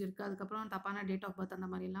ஏஜ் இருக்குது, அதுக்கப்புறம் தப்பான டேட் ஆஃப் பர்த் அந்த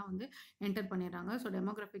மாதிரிலாம் வந்து என்டர் பண்ணிடுறாங்க. ஸோ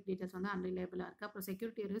டெமோகிராஃபிக் டீட்டெயில்ஸ் வந்து அன்ரிலையபிளாக இருக்குது. அப்புறம்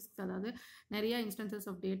செக்யூரிட்டி ரிஸ்க், அதாவது நிறைய இன்ஸ்டன்சஸ்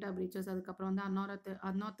ஆஃப் டேட்டா பிரீச்சஸ், அதுக்கப்புறம் வந்து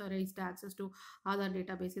unauthorised access to Aadhaar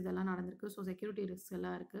data base இதெல்லாம் நடந்திருக்கு. ஸோ செக்யூரிட்டி ரிஸ்க்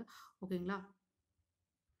எல்லாம் இருக்குது. ஓகேங்களா?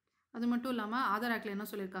 அது மட்டும் இல்லாமல் ஆதார் ஆக்டில் என்ன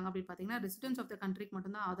சொல்லியிருக்காங்க அப்படின்னு பார்த்தீங்கன்னா, ரெசிடென்ஸ் ஆஃப் த கண்ட்ரிக்கு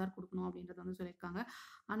மட்டும்தான் ஆதார் கொடுக்கணும் அப்படின்றத வந்து சொல்லியிருக்காங்க.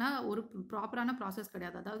 ஆனால் ஒரு ப்ராப்பரான ப்ராசஸ்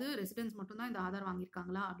கிடையாது. அதாவது ரெசிடென்ஸ் மட்டும்தான் இந்த ஆதார்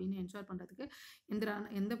வாங்கியிருக்காங்களா அப்படின்னு என்ஷூர் பண்ணுறதுக்கு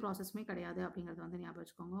எந்த ப்ராசஸுமே கிடையாது அப்படிங்கிறத வந்து ஞாபகம்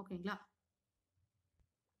வச்சுக்கோங்க. ஓகேங்களா?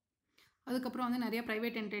 அதுக்கப்புறம் வந்து நிறைய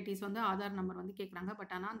ப்ரைவேட் என்டிட்டிஸ் வந்து ஆதார் நம்பர் வந்து கேட்குறாங்க.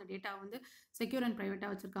 பட் ஆனால் அந்த டேட்டா வந்து செக்யூர் அண்ட் ப்ரைவேட்டாக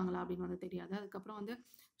வச்சுருக்காங்களா அப்படின்னு வந்து தெரியாது. அதுக்கப்புறம் வந்து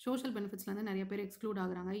சோஷியல் பெனிஃபிட்ஸ்லேருந்து நிறைய பேர் எக்ஸ்க்ளூட்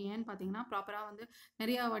ஆகுறாங்க. ஏன்னு பார்த்தீங்கன்னா, ப்ராப்பராக வந்து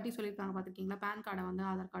நிறையா வாட்டி சொல்லியிருக்காங்க பார்த்துருக்கீங்களா, பேன் கார்டை வந்து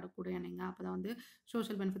ஆதார் கார்டு கூட இணைங்க, அப்போ தான் வந்து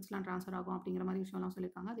சோஷியல் பெனிஃபிட்ஸ்லாம் ட்ரான்ஸ்ஃபர் ஆகும் அப்படிங்கிற மாதிரி விஷயம்லாம்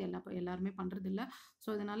சொல்லியிருக்காங்க. அது எல்லாருமே பண்ணுறதில்ல.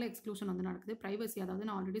 ஸோ இதனால் எக்ஸ்க்ளூஷன் வந்து நடக்குது. ப்ரைவசி, அதாவது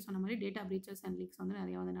நான் ஆல்ரெடி சொன்ன மாதிரி டேட்டா பிரீச்சஸ் அண்ட் லீக்ஸ் வந்து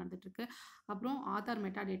நிறையா வந்து நடந்துட்டுருக்கு. அப்புறம் ஆதார்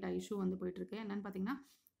மெட்டா டேட்டா இஷ்யூ வந்து போயிட்டுருக்கு. என்னென்னு பார்த்தீங்கன்னா,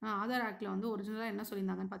 ஆதார் ஆக்டில் வந்து ஒரிஜினலாக என்ன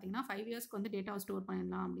சொல்லியிருந்தாங்கன்னு பார்த்தீங்கன்னா, 5 இயர்ஸ்க்கு வந்து டேட்டாவை ஸ்டோர்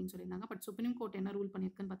பண்ணிடலாம் அப்படின்னு சொல்லியிருந்தாங்க. பட் சுப்ரீம் கோர்ட் என்ன ரூல்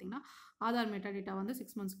பண்ணியிருக்குன்னு பார்த்தீங்கன்னா, ஆதார் மெட்டா டேட்டா வந்து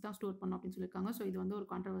 6 மந்த்ஸ்க்கு தான் ஸ்டோர் பண்ணணும் அப்படின்னு சொல்லியிருக்காங்க. ஸோ இது வந்து ஒரு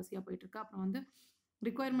கான்ட்ரவர்சியாக போயிட்டுருக்கு. அப்புறம் வந்து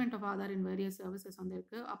requirement of Aadhaar in various services வந்து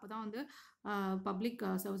இருக்குது. அப்போ தான் வந்து பப்ளிக்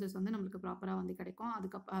சர்வீசஸ் வந்து நம்மளுக்கு ப்ராப்பராக வந்து கிடைக்கும்.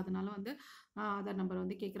 அதனால வந்து ஆதார் நம்பர்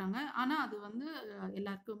வந்து கேட்குறாங்க. ஆனால் அது வந்து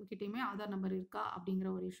எல்லாருக்கும் கிட்டேயுமே ஆதார் நம்பர் இருக்கா அப்படிங்கிற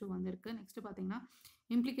ஒரு இஷ்யூ வந்து இருக்குது. நெக்ஸ்ட்டு பார்த்தீங்கன்னா,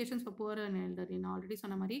 implications for poor and elderly. நான் ஆல்ரெடி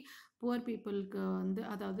சொன்ன மாதிரி புவர் பீப்புளுக்கு வந்து,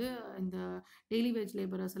 அதாவது இந்த டெய்லி வேஜ்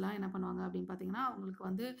லேபரர்ஸ் எல்லாம் என்ன பண்ணுவாங்க அப்படின்னு பார்த்தீங்கன்னா, அவங்களுக்கு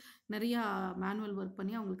வந்து நிறையா மேனுவல் ஒர்க்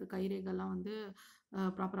பண்ணி அவங்களுக்கு கைரேகைலாம் வந்து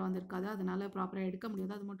ப்ராப்பராக வந்து இருக்காது. அதனால ப்ராப்பராக எடுக்க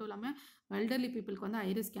முடியாது. அது மட்டும் இல்லாமல் எல்டர்லி பீப்புளுக்கு வந்து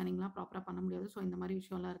ஐரிஸ் ஸ்கேனிங்லாம் ப்ராப்பராக பண்ண முடியாது. ஸோ இந்த மாதிரி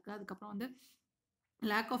விஷயம்லாம் இருக்குது. அதுக்கப்புறம் வந்து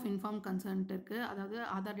லேக் ஆஃப் இன்ஃபார்ம் கன்சென்ட் இருக்குது. அதாவது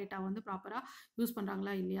ஆதார் டேட்டா வந்து ப்ராப்பராக யூஸ்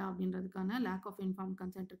பண்ணுறாங்களா இல்லையா அப்படின்றதுக்கான லேக் ஆஃப் இன்ஃபார்ம்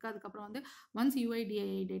கன்சென்ட் இருக்குது. அதுக்கப்புறம் வந்து ஒன்ஸ்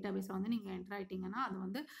யுஐடிஏஐ டேட்டா பேஸை வந்து நீங்கள் என்டர் ஆகிட்டிங்கன்னா அது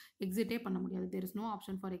வந்து எக்ஸிட்டே பண்ண முடியாது. There is no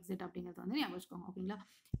option for exit அப்படிங்கிறது வந்து ஞாபகம் வச்சுக்கோங்க. ஓகேங்களா?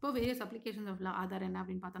 இப்போ வேரியஸ் அப்ளிகேஷன்ஸ் ஆஃப் ஆதார் என்ன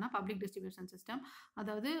அப்படின்னு பார்த்தோன்னா, பப்ளிக் டிஸ்ட்ரிபியூஷன் சிஸ்டம்.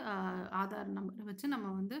 அதாவது ஆதார் நம்பரை வச்சு நம்ம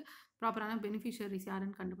வந்து ப்ராப்பரான பெனிஃபிஷியரிஸ்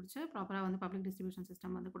யாருன்னு கண்டுபிடிச்சு ப்ராப்பராக வந்து பப்ளிக் டிஸ்ட்ரிபியூஷன்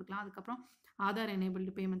சிஸ்டம் வந்து கொடுக்கலாம். அதுக்கப்புறம் ஆதார்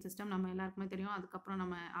எனேபிள்டு பேமெண்ட் சிஸ்டம் நம்ம எல்லாருக்குமே தெரியும். அதுக்கப்புறம்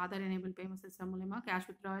நம்ம ஆதார் எனேபிள் பேமெண்ட் சிஸ்டம் மூலமா cash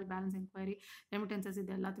withdrawal, balance enquiry, remittances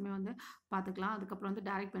இது எல்லாத்தையுமே வந்து பார்த்துக்கலாம். அதுக்கப்புறம் வந்து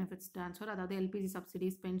டைரக்ட் பெனிஃபிட்ஸ் ட்ரான்ஸ்ஃபர், அதாவது எல்பிஜி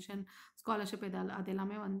சப்சிடிஸ், பென்ஷன், ஸ்காலர்ஷிப் அது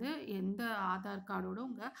எல்லாமே வந்து எந்த ஆதார் கார்டோட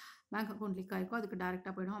உங்கள் பேங்க் அக்கௌண்ட் லிங்க் ஆகிருக்கோ அதுக்கு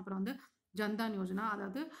டைரெக்டாக போயிடும். அப்புறம் வந்து ஜன்தான் யோஜனா,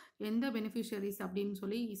 அதாவது எந்த பெனிஃபிஷியரிஸ் அப்படின்னு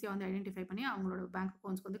சொல்லி ஈஸியாக வந்து ஐடென்டிஃபை பண்ணி அவங்களோட பேங்க்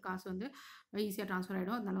அக்கௌண்ட்ஸ்க்கு வந்து காசு வந்து ஈஸியாக ட்ரான்ஸ்ஃபர்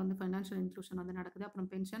ஆகிடும். அதனால வந்து ஃபைனான்ஷியல் இன்க்ளூஷன் வந்து நடக்குது. அப்புறம்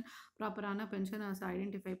பென்ஷன், ப்ராப்பரான பென்ஷனர்ஸ்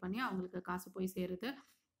ஐடென்டிஃபை பண்ணி அவங்களுக்கு காசு போய் சேருது.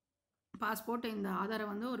 பாஸ்போர்ட், இந்த ஆதாரை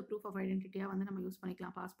வந்து ஒரு ப்ரூஃப் ஆஃப் ஐடென்டிட்டியாக வந்து நம்ம யூஸ்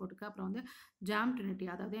பண்ணிக்கலாம் பாஸ்போர்ட்டுக்கு. அப்புறம் வந்து ஜாம் ட்ரினிட்டி,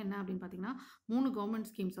 அதாவது என்ன அப்படின்னு பார்த்தீங்கன்னா 3 கவர்மெண்ட்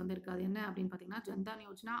ஸ்கீம்ஸ் வந்து இருக்குது. அது என்ன அப்படின்னு பார்த்தீங்கன்னா, ஜன்தான்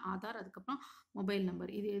யோஜனா, ஆதார், அதுக்கப்புறம் மொபைல்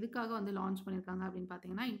நம்பர். இது எதுக்காக வந்து லான்ச் பண்ணியிருக்காங்க அப்படின்னு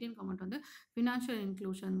பார்த்தீங்கன்னா, இந்தியன் கவர்மெண்ட் வந்து ஃபினான்ஷியல்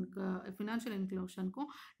இன்க்ளூஷனுக்கும்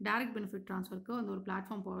டைரக்ட் பெனிஃபிட் ட்ரான்ஸ்ஃபருக்கு வந்து ஒரு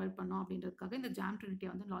பிளாட்ஃபார்ம் ப்ரொவைட் பண்ணோம் அப்படின்றதுக்காக இந்த ஜாம்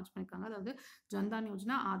ட்ரினிட்டியை வந்து லான்ச் பண்ணியிருக்காங்க. அதாவது ஜன்தான்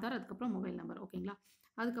யோஜனா, ஆதார், அதுக்கப்புறம் மொபைல் நம்பர். ஓகேங்களா?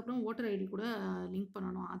 அதுக்கப்புறம் ஓட்டர் ஐடி கூட லிங்க்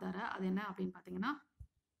பண்ணணும் ஆதாரை. அது என்ன அப்படின்னு பார்த்தீங்கன்னா,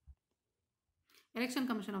 எலெக்ஷன்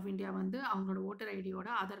கமிஷன் ஆஃப் இந்தியா வந்து அவங்களோட ஓட்டர் ஐடியோட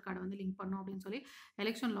ஆதார் கார்டை வந்து லிங்க் பண்ணணும் அப்படின்னு சொல்லி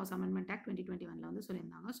எலெக்ஷன் லாஸ் அமெண்ட்மெண்ட் ஆக்ட் 2021 வந்து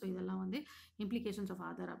சொல்லியிருந்தாங்க. ஸோ இதெல்லாம் வந்து இம்ப்ளிகேஷன்ஸ் ஆஃப்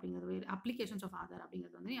ஆதார் அப்படிங்கிறது, அப்ளிகேஷன்ஸ் ஆஃப் ஆதார்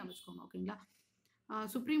அப்படிங்கிறது வந்து ஞாபகம் வச்சுக்கோங்க. ஓகேங்களா.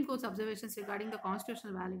 Supreme courts observations regarding the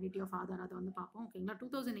constitutional validity of Aadhaar அதை வந்து பார்ப்போம். ஓகேங்களா.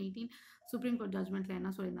 2018 சுப்ரீம் கோர்ட் ஜட்மெண்ட்டில்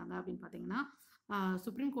என்ன சொல்லியிருந்தாங்க அப்படின்னு பார்த்தீங்கன்னா,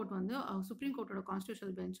 சுப்ரீம் கோர்ட் வந்து சுப்ரீம் கோர்ட்டோட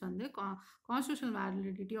கான்ஸ்டியூஷனல் பெஞ்ச் வந்து கான்ஸ்டியூஷனல்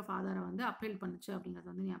வேலிடிட்டி ஆஃப் ஆதாரை வந்து அப்பீல் பண்ணுச்சு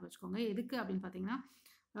அப்படிங்கிறது வந்து ஞாபகம் வச்சுக்கோங்க. எதுக்கு அப்படின்னு பார்த்தீங்கன்னா,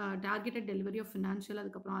 டார்கெட்டட் டெலிவரி ஆஃப் ஃபினான்ஷியல்,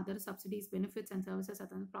 அதுக்கப்புறம் other subsidies, benefits and services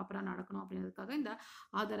அது வந்து ப்ராப்பராக நடக்கணும் அப்படிங்கிறதுக்காக இந்த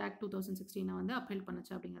ஆதார் ஆக்ட் 2016 வந்து அப்பீல்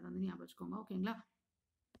பண்ணுச்சு அப்படிங்கிறது வந்து ஞாபகம் வச்சுக்கோங்க. ஓகேங்களா.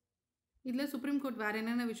 இதில் சுப்ரீம் கோர்ட் வேறு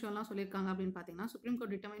என்னென்ன விஷயம்லாம் சொல்லியிருக்காங்க அப்படின்னு பார்த்தீங்கன்னா, சுப்ரீம்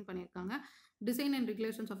கோர்ட் டிட்டர்மைன் பண்ணியிருக்காங்க design and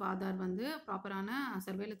regulations of Aadhaar வந்து ப்ராப்பரான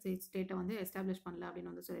சர்வேலன்ஸ் ஸ்டேட்டை வந்து எஸ்டாப்ளிஷ் பண்ணல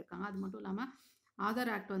அப்படின்னு வந்து சொல்லியிருக்காங்க. அது மட்டும் இல்லாமல் ஆதார்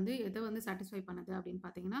ஆக்ட் வந்து எதை வந்து சாட்டிஸ்ஃபை பண்ணுது அப்படின்னு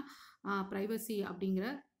பார்த்தீங்கன்னா,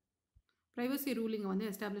 ப்ரைவசி ரூலிங்கை வந்து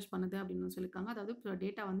எஸ்டாப்ளிஷ் பண்ணுது அப்படின்னு சொல்லியிருக்காங்க. அதாவது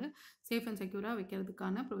டேட்டா வந்து சேஃப் அண்ட் செக்யூராக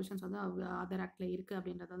வைக்கிறதுக்கான ப்ரொவிஷன்ஸ் வந்து ஆதார் ஆக்டில் இருக்குது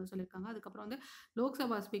அப்படின்றத வந்து சொல்லியிருக்காங்க. அதுக்கப்புறம் வந்து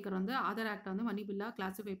லோக்சபா ஸ்பீக்கர் வந்து ஆதார் ஆக்ட் வந்து மணி பில்லாக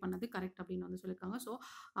கிளாஸிஃபை பண்ணது கரெக்ட் அப்படின்னு வந்து சொல்லியிருக்காங்க. ஸோ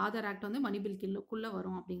ஆதார் ஆக்ட் வந்து மணி பில் குள்ளே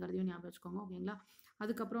வரும் அப்படிங்கிறதையும் ஞாபகம் வச்சுக்கோங்க. ஓகேங்களா.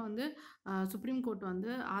 அதுக்கப்புறம் வந்து சுப்ரீம் கோர்ட்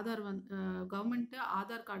வந்து கவர்மெண்ட்டு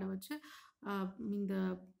ஆதார் கார்டை வச்சு இந்த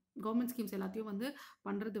கவர்மெண்ட் ஸ்கீம்ஸ் எல்லாத்தையும் வந்து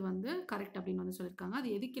பண்ணுறது வந்து கரெக்ட் அப்படின்னு வந்து சொல்லியிருக்காங்க. அது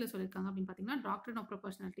எது கீழே சொல்லியிருக்காங்க அப்படின்னு பார்த்தீங்கன்னா, டாக்ட்ரின் ஆஃப்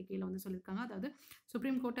ப்ரொபோர்ஷனாலிட்டி கீழே வந்து சொல்லியிருக்காங்க. அதாவது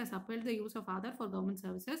supreme court has upheld the use of Aadhaar for government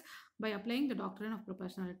services by அப்ளைங் the doctrine of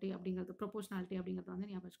proportionality அப்படிங்கிறத வந்து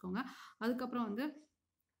ஞாபகம் வச்சுக்கோங்க. அதுக்கப்புறம் வந்து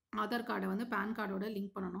ஆதார் கார்டை வந்து பேன் கார்டோட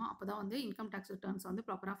லிங்க் பண்ணணும். அப்போ தான் வந்து இன்கம் டேக்ஸ் ரிட்டர்ன்ஸ் வந்து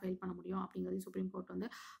ப்ராப்பராக ஃபைல் பண்ண முடியும் அப்படிங்கிறதையும் சுப்ரீம் கோர்ட் வந்து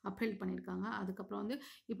அப்ஹெல்ட் பண்ணியிருக்காங்க. அதுக்கப்புறம் வந்து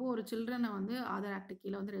இப்போது ஒரு சில்ட்ரனை வந்து ஆதார் ஆக்ட்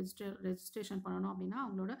கீழே வந்து ரெஜிஸ்ட்ரேஷன் பண்ணணும் அப்படின்னா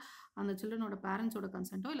அவங்களோட அந்த சில்ட்ரனோட பேரண்ட்ஸோட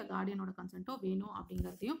கன்சென்ட்டோ இல்லை கார்டியனோட கன்சென்ட்டோ வேணும்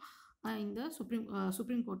அப்படிங்கிறதையும் இந்த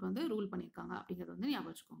சுப்ரீம் கோர்ட் வந்து ரூல் பண்ணியிருக்காங்க அப்படிங்கிறது வந்து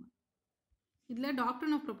ஞாபகம் வச்சுக்கோங்க. இதில்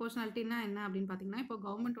டாக்ட்ரின் ஆஃப் ப்ரொபோர்ஷனாலிட்டினா என்ன அப்படின்னு பார்த்தீங்கன்னா, இப்போ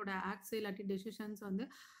கவர்மெண்ட்டோட ஆக்ட்ஸ் இல்லாட்டி டெசிஷன்ஸ் வந்து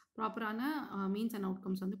ப்ராப்பரான மீன்ஸ் அண்ட்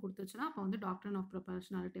அவுட்கம்ஸ் வந்து கொடுத்துச்சுன்னா அப்போ வந்து டாக்ட்ரின் ஆஃப்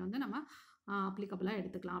ப்ரொபோர்ஷனாலிட்டி வந்து நம்ம அப்ளிகபிளாக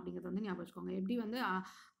எடுத்துக்கலாம் அப்படிங்கிறது வந்து ஞாபகம் வச்சுக்கோங்க. எப்படி வந்து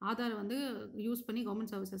ஆதார் வந்து யூஸ் பண்ணி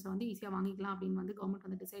கவர்மெண்ட் சர்வீசஸை வந்து ஈஸியாக வாங்கிக்கலாம் அப்படின்னு வந்து கவர்மெண்ட்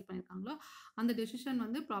வந்து டிசைட் பண்ணியிருக்காங்களோ அந்த டெசிஷன்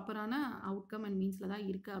வந்து ப்ராப்பரான அவுட்கம் அண்ட் மீன்ஸில் தான்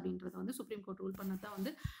இருக்குது அப்படின்றத வந்து சுப்ரீம் கோர்ட் ரூல் பண்ணது தான்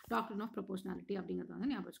வந்து டாக்ட்ரின் ஆஃப் ப்ரொபோர்ஷனாலிட்டி அப்படிங்கிறத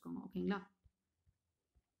வந்து ஞாபகம் வச்சுக்கோங்க. ஓகேங்களா.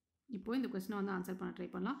 இப்போ இந்த கொஸ்டினை வந்து ஆன்சர் பண்ண ட்ரை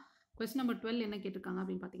பண்ணலாம். Question number 12 என்ன கேட்டிருக்காங்க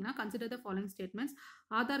அப்படின்னு பார்த்தீங்கன்னா, consider the following statements.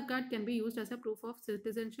 Aadhaar card can be used as a proof of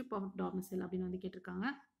citizenship of domicile அப்படின்னு வந்து கேட்டிருக்காங்க.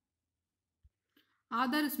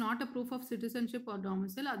 Aadhaar is not a proof of citizenship R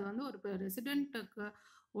domicile. அது வந்து ஒரு ரெசிடென்ட்டுக்கு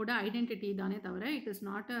ஓட ஐடென்டிட்டி தானே தவிர it is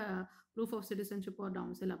not a proof of citizenship R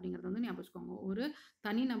domicile அப்படிங்கிறது வந்து ஞாபகம் வச்சுக்கோங்க. ஒரு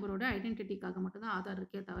தனி நபரோட ஐடென்டிட்டிக்காக மட்டும்தான் ஆதார்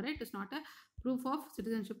இருக்கே தவிர it is not a proof of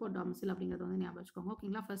citizenship R domicile அப்படிங்கிறது வந்து ஞாபகம் வச்சுக்கோங்க.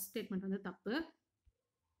 ஓகேங்களா. ஃபர்ஸ்ட் ஸ்டேட்மெண்ட் வந்து தப்பு.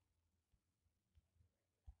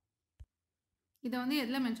 இதை வந்து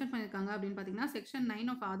எதில் மென்ஷன் பண்ணியிருக்காங்க அப்படின்னு பார்த்தீங்கன்னா, செக்ஷன் 9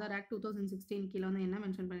 ஆஃப் ஆதார் ஆக்ட் 2016 கீழே வந்து என்ன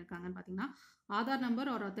மென்ஷன் பண்ணியிருக்காங்கன்னு பார்த்தீங்கன்னா, Aadhaar number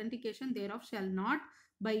R authentication thereof shall not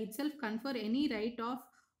by itself confer any right of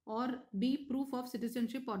or be proof of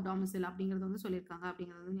citizenship or domicile அப்படிங்கிறது வந்து சொல்லியிருக்காங்க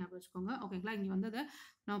அப்படிங்கிறது வந்து ஞாபகம் வச்சுக்கோங்க. ஓகேங்களா. இங்கே வந்து அதை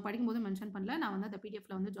நான் படிக்கும்போது மென்ஷன் பண்ணல. நான் வந்து அந்த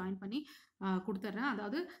பிடிஎஃப்ல வந்து ஜாயின் பண்ணி கொடுத்துட்றேன்.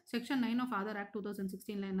 அதாவது செக்ஷன் 9 ஆஃப் ஆதார் ஆக்ட்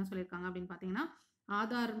 2016 என்ன சொல்லியிருக்காங்க அப்படின்னு பார்த்தீங்கன்னா,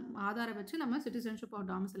 ஆதாரை வச்சு நம்ம சிட்டிசன்ஷிப் ஆர்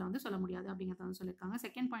டாமிசைல் வந்து சொல்ல முடியாது அப்படிங்கிறத வந்து சொல்லியிருக்காங்க.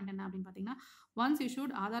 செகண்ட் பாயிண்ட் என்ன அப்படின்னு பார்த்தீங்கன்னா, once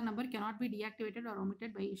issued Aadhaar number cannot be deactivated or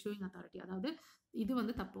omitted by issuing authority. அதாவது இது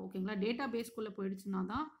வந்து தப்பு. ஓகேங்களா. டேட்டா பேஸ்க்குள்ளே போயிடுச்சுன்னா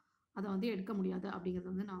தான் அதை வந்து எடுக்க முடியாது அப்படிங்கிறது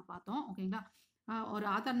வந்து நம்ம பார்த்தோம். ஓகேங்களா. ஒரு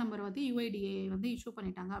ஆதார் நம்பர் வந்து UIDA வந்து இஷ்யூ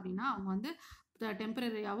பண்ணிட்டாங்க அப்படின்னா அவங்க வந்து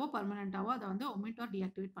டெம்பரரியாவோ பர்மனெண்ட்டாவோ அதை வந்து ஒமிட் ஆர்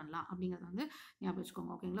டீஆக்டிவேட் பண்ணலாம் அப்படிங்கிறத வந்து ஞாபகம்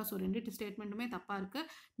வச்சுக்கோங்க. ஓகேங்களா. ஸோ ரெண்டு ஸ்டேட்மெண்ட்டுமே தப்பாக இருக்குது.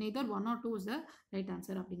 Neither 1 or 2 is the right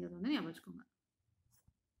answer அப்படிங்கிறது வந்து ஞாபகம் வச்சுக்கோங்க.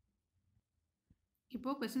 இப்போ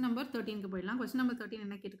கொஸ்டின் நம்பர் 13க்கு போயிடலாம். கொஸ்டின் நம்பர் 13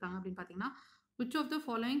 என்ன கேட்டிருக்காங்க அப்படின்னு பார்த்தீங்கன்னா, which of the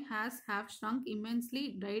following have shrunk immensely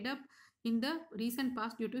dried up in the recent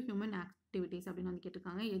past due to human activities அப்படின்னு வந்து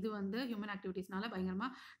கேட்டிருக்காங்க. எது வந்து ஹியூமன் ஆக்டிவிட்டீஸ்னால பயங்கரமாக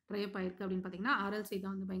ட்ரை அப் ஆயிருக்கு அப்படின்னு பார்த்தீங்கன்னா, RLC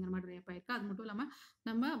தான் வந்து பயங்கரமாக ட்ரை அப் ஆயிருக்கு. அது மட்டும் இல்லாமல்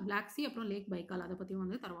நம்ம பிளாக் சி அப்புறம் லேக் பைக்கால் அதை பற்றியும்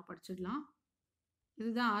வந்து தரவா படிச்சிடலாம்.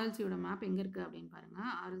 இதுதான் RLCயோட மேப் எங்கே இருக்குது அப்படின்னு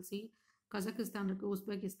பாருங்கள். RLC கஜகிஸ்தான் இருக்குது,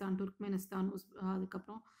 உஸ்பெகிஸ்தான், துர்க்மெனிஸ்தான்,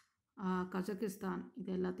 அதுக்கப்புறம் கஜகிஸ்தான்,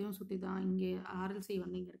 இது எல்லாத்தையும் சுற்றி தான் இங்கே RLC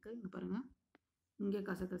வந்து இங்கே இருக்குது. இங்கே பாருங்கள். இங்கே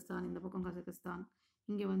கஜகிஸ்தான், இந்த பக்கம் கஜகிஸ்தான்,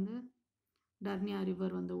 இங்கே வந்து டர்னியா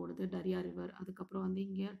ரிவர் வந்து ஓடுது, டரியா ரிவர். அதுக்கப்புறம் வந்து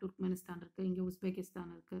இங்கே துர்க்மெனிஸ்தான் இருக்குது, இங்கே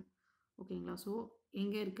உஸ்பெகிஸ்தான் இருக்குது. ஓகேங்களா. ஸோ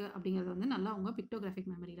எங்கே இருக்குது அப்படிங்கிறத வந்து நல்லா உங்கள்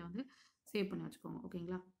பிக்டோகிராஃபிக் மெமரியில் வந்து சேவ் பண்ணி வச்சுக்கோங்க.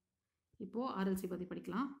 ஓகேங்களா. இப்போது RLC பற்றி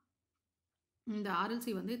படிக்கலாம். இந்த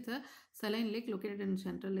ஆர்எல்சி வந்து it's saline lakh located in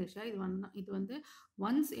central Asia. இது வந்து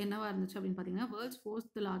ஒன்ஸ் என்னவா இருந்துச்சு அப்படின்னு பார்த்தீங்கன்னா வேர்ல்ட்ஸ்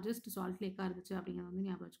ஃபோர்த் லார்ஜஸ்ட் சால்ட் லேக்காக இருந்துச்சு அப்படிங்கிறத வந்து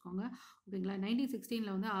ஞாபகம் வச்சுக்கோங்க. ஓகேங்களா.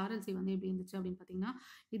 1916 வந்து ஆர்எல்சி வந்து எப்படி இருந்துச்சு அப்படின்னு பார்த்தீங்கன்னா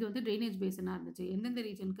இது வந்து ட்ரைனேஜ் பேசனாக இருந்துச்சு. எந்தெந்த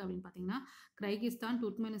ரீஜனுக்கு அப்படின்னு பார்த்தீங்கன்னா Kyrgyzstan,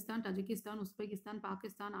 Turkmenistan, Tajikistan, Uzbekistan,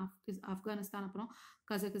 Pakistan, Afghanistan, அப்புறம்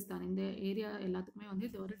கஜகிஸ்தான் இந்த ஏரியா எல்லாத்துக்குமே வந்து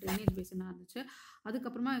இது ஒரு ட்ரைனேஜ் பேசனாக இருந்துச்சு.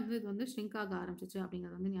 அதுக்கப்புறமா இது வந்து ஷ்ரிங்க் ஆக ஆரம்பிச்சிச்சு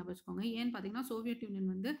அப்படிங்கிறத வந்து ஞாபகம் வச்சுக்கோங்க. ஏன்னு பார்த்தீங்கன்னா சோவியத்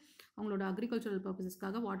யூனியன் வந்து அவங்களோட அக்ரிகல்ச்சரல்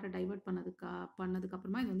பர்பஸஸ்க்காக வாட்டர் டைவர்ட்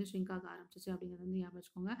பண்ணதுக்கப்புறமா இது வந்து ஷ்ரிங்க் ஆக ஆரம்பிச்சிச்சு அப்படிங்கிறது வந்து ஞாபகம்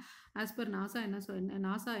வச்சுக்கோங்க. ஆஸ் பர் நாசா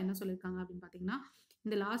என்ன சொல்லியிருக்காங்க அப்படின்னு பார்த்தீங்கன்னா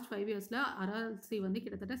இந்த லாஸ்ட் 5 இயர்ஸில் ஆர்எல்சி வந்து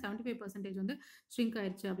கிட்டத்தட்ட 75% வந்து ஷ்ரிங்க்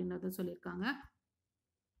ஆயிடுச்சு அப்படின்றத சொல்லியிருக்காங்க.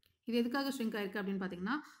 இது எதுக்காக ஷ்ரிங்க் ஆயிருக்கு அப்படின்னு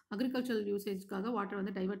பார்த்தீங்கன்னா அக்ரிகல்ச்சரல் யூசேஜ்க்காக வாட்டர்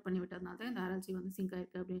வந்து டைவர்ட் பண்ணி விட்டதுனால தான் இந்த ஆர்எல்சி வந்து ஷ்ரிங்க்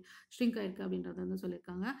ஆயிருக்கு அப்படின்றத வந்து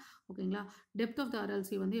சொல்லியிருக்காங்க. ஓகேங்களா. டெப்த் ஆஃப் த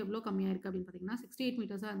ஆர்எல்சி வந்து எவ்வளோ கம்மியாக இருக்குது அப்படின்னு பார்த்தீங்கன்னா 68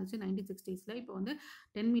 மீட்டர்ஸாக இருந்துச்சு 1960s. இப்போ வந்து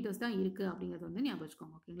 10 மீட்டர்ஸ் தான் இருக்குது அப்படிங்கிறது வந்து ஞாபகம்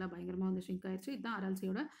வச்சுக்கோங்க. ஓகேங்களா. பயங்கரமாக வந்து ஷ்ரிங்க் ஆயிடுச்சு. இதுதான்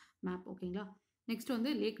ஆர்எல்சியோட மேப். ஓகேங்களா. நெக்ஸ்ட்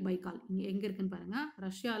வந்து லேக் பைக்கால் இங்கே எங்கே இருக்குன்னு பாருங்கள்.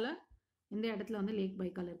 ரஷ்யாவில் எந்த இடத்துல வந்து லேக்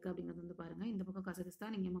பைக்கால் இருக்குது அப்படிங்கிறது வந்து பாருங்கள். இந்த பக்கம்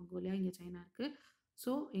கசகஸ்தான், இங்கே மங்கோலியா, இங்கே சைனா இருக்குது.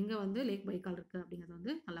 ஸோ எங்கே வந்து லேக் பைக்கால் இருக்குது அப்படிங்கிறது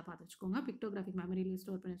வந்து நல்லா பார்த்து வச்சுக்கோங்க. பிக்டோகிராஃபிக் மெமரியிலேயே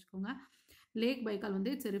ஸ்டோர் பண்ணி வச்சுக்கோங்க. லேக் பைக்கால்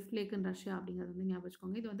வந்து it's rift lakh in Russia அப்படிங்கிறது வந்து ஞாபகம்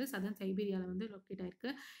வச்சுக்கோங்க. இது வந்து சதர்ன் சைபீரியாவில் வந்து லொக்கேட்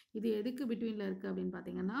ஆயிருக்கு. இது எதுக்கு பிட்வீனில் இருக்குது அப்படின்னு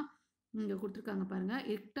பார்த்தீங்கன்னா இங்கே கொடுத்துருக்காங்க பாருங்கள்.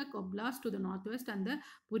 இர்டக் oblast to the north west and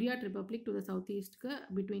புரியாட் republic to the south ஈஸ்ட்க்கு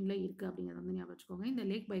பிட்வீனில் இருக்குது அப்படிங்கிறத வந்து ஞாபகம் வச்சுக்கோங்க. இந்த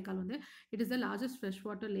லேக் பைக்கால் வந்து it is the largest fresh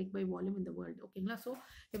water lakh by volume இந்த வேர்ல்டு. ஓகேங்களா. ஸோ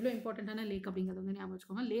எவ்வளோ இம்பார்ட்டண்ட்டான லேக் அப்படிங்கிறத வந்து ஞாபகம்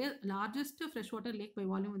வச்சுக்கோங்க. Largest fresh water lakh by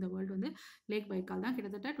volume இந்த வேர்ல்டு வந்து லேக் பைக்கால் தான்.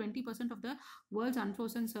 கிட்டத்தட்ட 20% of the world's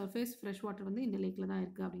அன்ஃப்ரோசன் surface fresh water வந்து இந்த லேக்கில் தான்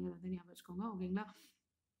இருக்குது அப்படிங்கிறத வந்து ஞாபகம் வச்சுக்கோங்க. ஓகேங்களா.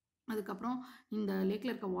 அதுக்கப்புறம் இந்த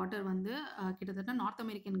லேக்கில் இருக்க வாட்டர் வந்து கிட்டத்தட்ட நார்த்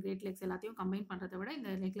அமெரிக்கன் கிரேட் லேக்ஸ் எல்லாத்தையும் கம்பைன் பண்ணுறதை விட இந்த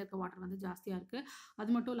லேக்கில் இருக்க வாட்டர் வந்து ஜாஸ்தியாக இருக்குது.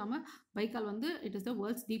 அது மட்டும் இல்லாமல் பைக்கால் வந்து it is the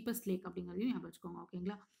world's deepest lakh அப்படிங்கிறதையும் ஞாபகம் வச்சுக்கோங்க.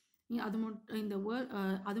 ஓகேங்களா.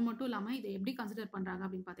 அது மட்டும் இல்லாமல் இதை எப்படி கன்சிடர் பண்ணுறாங்க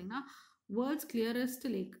அப்படின்னு பார்த்தீங்கன்னா world's clearest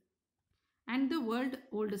lakh and the world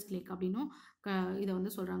oldest lakh அப்படின்னும் இதை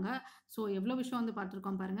வந்து சொல்கிறாங்க. ஸோ எவ்வளோ விஷயம் வந்து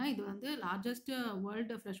பார்த்துருக்கோம் பாருங்கள். இது வந்து largest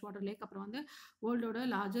world fresh water lakh, அப்புறம் வந்து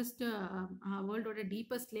வேர்ல்டோட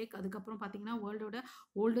டீப்பஸ்ட் லேக், அதுக்கப்புறம் பார்த்தீங்கன்னா வேர்ல்டோட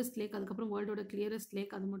ஓல்டஸ்ட் லேக், அதுக்கப்புறம் வேர்ல்டோட கிளியரஸ்ட்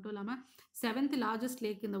லேக், அது மட்டும் இல்லாமல் 7th லார்ஜஸ்ட்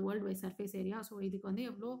லேக் இந்த world by surface area. So இதுக்கு வந்து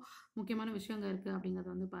எவ்வளோ முக்கியமான விஷயங்கள் இருக்குது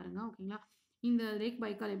அப்படிங்கிறத வந்து பாருங்கள். ஓகேங்களா. இந்த லேக்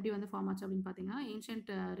பைக்கால் எப்படி வந்து ஃபார்ம் ஆச்சு அப்படின்னு பார்த்தீங்கன்னா ஏன்ஷியன்ட்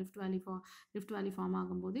ரிஃப்ட் வேலி ஃபார்ம்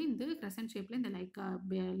ஆகும்போது இந்த கிரசன்ட் ஷேப்பில் இந்த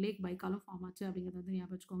லேக் பைக்காலும் ஃபார்ம் ஆச்சு அப்படிங்கிறத வந்து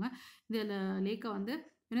ஞாபகம் வச்சுக்கோங்க. இந்த லேக்கை வந்து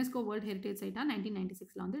யுனெஸ்கோ வேர்ல்டு ஹெரிட்டேஜ் சைட்டாக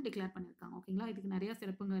 1996 வந்து டிக்ளேர் பண்ணியிருக்காங்க. ஓகேங்களா. இதுக்கு நிறைய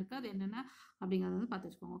சிறப்புங்க இருக்குது. அது என்னென்ன அப்படிங்கிறத வந்து பார்த்து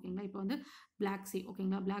வச்சுக்கோங்க. ஓகேங்களா. இப்போ வந்து பிளாக் சி.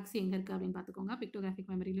 ஓகேங்களா. பிளாக் சி எங்கே இருக்குது அப்படின்னு பார்த்துக்கோங்க.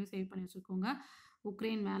 பிக்டோகிராஃபிக் மெமரிலையும் சேவ் பண்ணி வச்சுக்கோங்க.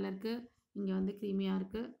 உக்ரைன் மேலே இருக்குது, இங்கே வந்து கிரீமியா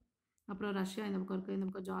இருக்குது, அப்புறம் ரஷ்யா இந்த பக்கம் இருக்குது, இந்த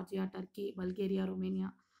பக்கம் ஜார்ஜியா, டர்க்கி, பல்கேரியா, ரொமேனியா,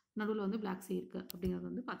 நடுவில் வந்து பிளாக் சி இருக்குது அப்படிங்கிறது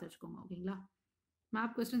வந்து பார்த்து வச்சுக்கோங்க. ஓகேங்களா.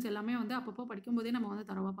 மேப் கொஸ்டின்ஸ் எல்லாமே வந்து அப்பப்போ படிக்கும்போதே நம்ம வந்து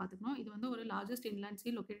தரவாக பார்த்துக்கணும். இது வந்து ஒரு largest inland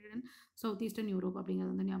C located in South eastern Europe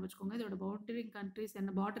அப்படிங்கிறது வந்து ஞாபகம் வச்சுக்கோங்க. இதோட பார்டரிங் கண்ட்ரிஸ்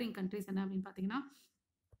என்ன அப்படின்னு பார்த்தீங்கன்னா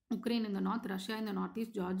Ukraine in the north, Russia in the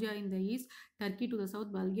northeast, Georgia in the east, Turkey to the south,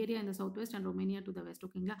 Bulgaria in the southwest and Romania to the west.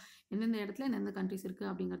 ஓகேங்களா. எந்தெந்த இடத்துல எந்தெந்த கண்ட்ரிஸ்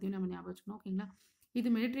இருக்குது அப்படிங்கிறதையும் நம்ம ஞாபகம் வச்சுக்கணும். ஓகேங்களா. இது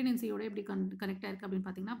மெடிட்ரேனியன் சீயோட எப்படி கனெக்ட் ஆயிருக்கு அப்படின்னு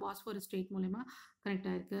பார்த்தீங்கன்னா பாஸ்போரஸ் ஸ்ட்ரெயிட் மூலமா கனெக்ட்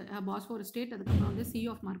ஆயிருக்கு. பாஸ்போரஸ் ஸ்ட்ரெயிட், அதுக்கப்புறம் வந்து சி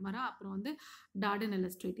ஆஃப் மர்மரா, அப்புறம் வந்து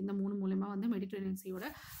டார்டனெல்லஸ் ஸ்ட்ரெயிட், இந்த 3 மூலமா வந்து மெடிட்ரேனியன் சீயோட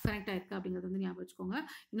கனெக்ட் ஆயிருக்கு அப்படிங்கிறது வந்து ஞாபகம் வச்சுக்கோங்க.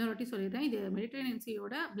 இன்னொரு வாட்டி சொல்லிடுறேன். இது மெடிட்ரேனியன்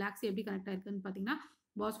சீயோட பிளாக் சி எப்படி கனெக்ட் ஆயிருக்குன்னு பார்த்தீங்கன்னா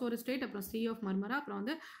பாஸ்போரஸ் ஸ்ட்ரெயிட், அப்புறம் சி ஆஃப் மர்மரா, அப்புறம்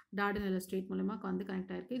வந்து டார்டனெல்லஸ் ஸ்ட்ரெயிட் மூலமா வந்து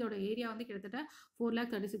கனெக்ட் ஆயிருக்கு. இதோட ஏரியா வந்து கிட்டத்தட்ட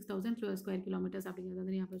 436,000 ஸ்கொயர் கிலோமீட்டர்ஸ் அப்படிங்கிறது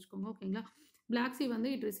வந்து ஞாபகம் வச்சுக்கோங்க. ஓகேங்களா. பிளாக் சி வந்து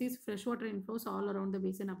it receives fresh water inflows all around the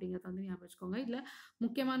passion அப்படிங்கிறத வந்து ஞாபகம் வச்சுக்கோங்க. இதில்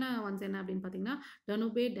முக்கியமான ஒன்ஸ் என்ன அப்படின்னு பார்த்தீங்கன்னா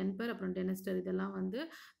டனுபே, டென்பர், அப்புறம் டெனஸ்டர் இதெல்லாம் வந்து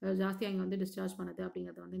ஜாஸ்தியாக இங்கே வந்து டிஸ்சார்ஜ் பண்ணுது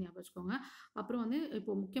அப்படிங்கிறத வந்து ஞாபகம் வச்சுக்கோங்க. அப்புறம் வந்து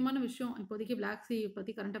இப்போ முக்கியமான விஷயம் இப்போதைக்கு பிளாக் சி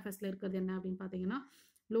பற்றி கரண்ட் அஃபேர்ஸில் இருக்கிறது என்ன அப்படின்னு பார்த்தீங்கன்னா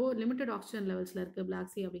லிமிட்டட் ஆக்சிஜன் லெவல்ஸில் இருக்குது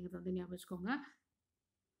பிளாக் சி அப்படிங்கிறத வந்து ஞாபகம் வச்சுக்கோங்க.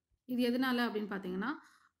 இது எதனால அப்படின்னு பார்த்தீங்கன்னா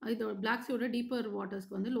இதோட பிளாக் சீயோட டீப்பர்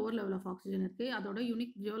வாட்டர்ஸ்க்கு வந்து லோவர் லெவல் ஆஃப் ஆக்சிஜன் இருக்குது. அதோட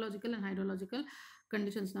யூனிக் ஜியோலாஜிக்கல் அண்ட் ஹைட்ரோலாஜிக்கல்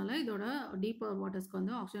கண்டிஷன்ஸ்னால இதோட டீப்பர் வாட்டர்ஸ்க்கு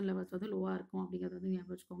வந்து ஆக்சிஜன் லெவல்ஸ் வந்து லோவாக இருக்கும் அப்படிங்கிறத வந்து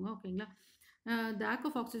ஞாபகம் வச்சுக்கோங்க. ஓகேங்களா. லேக்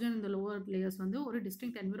ஆஃப் ஆக்சிஜன் இந்த லோவர் லேயர்ஸ் வந்து ஒரு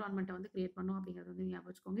டிஸ்டிங்க்ட் என்விரான்மெண்ட்டை வந்து கிரியேட் பண்ணும் அப்படிங்கிறத வந்து ஞாபகம்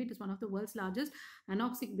வச்சுக்கோங்க. It is one of the world's largest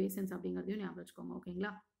அனாக்சிக் பேசன்ஸ் அப்படிங்கிறதையும் ஞாபகம் வச்சுக்கோங்க.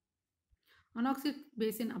 ஓகேங்களா. அனாக்சிக்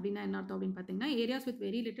பேசின் அப்படின்னா என்ன அர்த்தம் அப்படின்னு பார்த்தீங்கன்னா areas with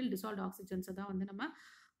very little dissolved ஆக்சிஜன்ஸை தான் வந்து நம்ம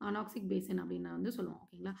அனாக்சிக் பேசின் அப்படின்னு வந்து சொல்லுவோம்.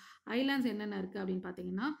 ஓகேங்களா. ஐலாண்ட்ஸ் என்னென்ன இருக்குது அப்படின்னு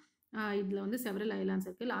பார்த்தீங்கன்னா இதில் வந்து செவரல் ஐலாண்ட்ஸ்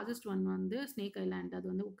இருக்குது. லார்ஜஸ்ட் ஒன் வந்து ஸ்னேக் ஐலாண்ட், அது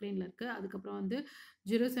வந்து உக்ரைனில் இருக்குது. அதுக்கப்புறம் வந்து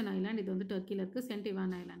ஜெருசன் ஐலாண்ட், இது வந்து டர்க்கியில் இருக்குது. சென்ட்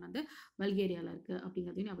இவான் ஐலாண்ட் வந்து பல்கேரியாவில் இருக்குது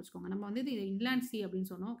அப்படிங்கிறதையும் ஞாபகம் வச்சுக்கோங்க. நம்ம வந்து இது இன்லாண்ட் சி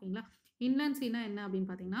அப்படின்னு சொன்னோம். ஓகேங்களா. இன்லாண்ட் சீனா என்ன அப்படின்னு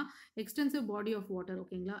பார்த்தீங்கன்னா எக்ஸ்டென்சிவ் பாடி ஆஃப் வாட்டர்.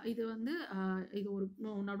 ஓகேங்களா. இது வந்து இது ஒரு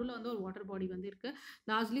நடுவில் வந்து ஒரு வாட்டர் பாடி வந்து இருக்குது.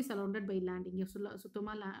 Largely surrounded by land. இங்கே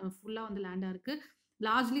ஃபுல்லாக வந்து லேண்டாக இருக்குது.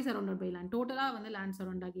 Largely surrounded by land. டோட்டலாக வந்து லேண்ட்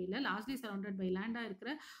சரௌண்ட் ஆகி இல்லை, லார்ஜ்லி சரௌண்டட் பை லேண்டாக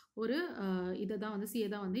இருக்கிற ஒரு இதை தான் வந்து சீயை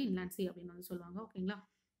தான் வந்து இன்லாண்ட் சி அப்படின்னு வந்து சொல்லுவாங்க. ஓகேங்களா.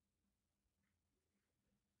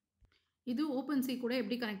 இது ஓப்பன் சி கூட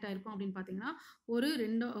எப்படி கனெக்ட் ஆயிருக்கும் அப்படின்னு பார்த்தீங்கன்னா ஒரு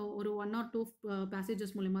 1 or 2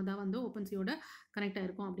 பேசேஜஸ் மூலமா தான் வந்து ஓப்பன் சியோட கனெக்ட்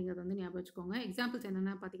ஆயிருக்கும் அப்படிங்கிறத வந்து ஞாபகம் வச்சுக்கோங்க. எக்ஸாம்பிள்ஸ்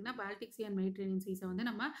என்னென்ன பார்த்தீங்கன்னா பால்டிக் சி அண்ட் மெடிட்ரேனியன் சீஸை வந்து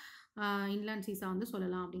நம்ம இன்லாண்ட் சீஸா வந்து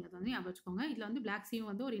சொல்லலாம் அப்படிங்கிறத வந்து ஞாபகம் வச்சுக்கோங்க. இதில் வந்து பிளாக் சீயும்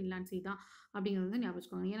வந்து ஒரு இன்லாண்ட் சி தான் அப்படிங்கிறது வந்து ஞாபகம்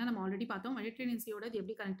வச்சுக்கோங்க. ஏன்னா நம்ம ஆல்ரெடி பார்த்தோம் மெடிட்ரேனியன் சியோட இது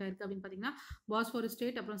எப்படி கனெக்ட் ஆயிருக்கு அப்படின்னு பார்த்தீங்கன்னா பாஸ்போரஸ்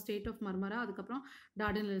ஸ்டேட், அப்புறம் ஸ்டேட் ஆஃப் மர்மரா, அதுக்கப்புறம்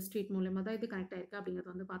டார்டனல் ஸ்ட்ரீட் மூலமா தான் இது கனெக்ட் ஆயிருக்கு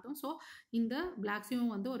அப்படிங்கிறத வந்து பார்த்தோம். ஸோ இந்த பிளாக்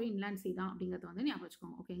சீயும் வந்து ஒரு இன்லாண்ட் சி தான் அப்படிங்கிறத வந்து ஞாபகம்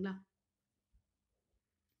வச்சுக்கோங்க. ஓகேங்களா.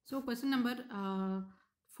 ஸோ கொஸ்டின் நம்பர்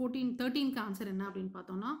 13க்கு ஆன்சர் என்ன அப்படின்னு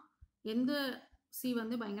பார்த்தோம்னா எந்த சி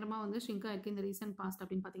வந்து பயங்கரமாக வந்து ஷ்ரிங்க் ஆயிருக்கு இந்த ரீசன்ட் பாஸ்ட்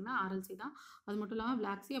அப்படின்னு பார்த்தீங்கன்னா ஆர்எல்சி தான். அது மட்டும் இல்லாமல்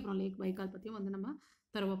பிளாக் சி அப்புறம் லேக் பைக்கால் பற்றியும் வந்து நம்ம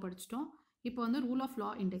தரவா படிச்சிட்டோம். இப்போ வந்து ரூல் ஆஃப் லா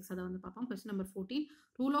இண்டெக்ஸ் அதை வந்து பார்ப்போம். Question number 14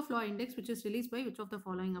 rule of law index which is release by which of the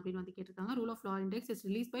following அப்படின்னு வந்து கேட்டிருக்காங்க. Rule of law index is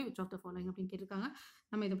release by which of the following அப்படின்னு கேட்டிருக்காங்க.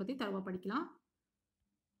 நம்ம இதை பற்றி தரவா படிக்கலாம்.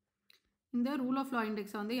 இந்த ரூல் ஆஃப் லா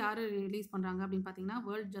இண்டெக்ஸை வந்து யார் ரிலீஸ் பண்ணுறாங்க அப்படின்னு பார்த்தீங்கன்னா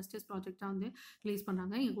வேர்ல்ட் ஜஸ்டிஸ் ப்ராஜெக்டாக வந்து ரிலீஸ்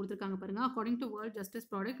பண்ணுறாங்க. இங்கே கொடுத்துருக்காங்க பாருங்கள். According to world justice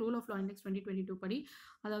project rule of law index 2022 படி,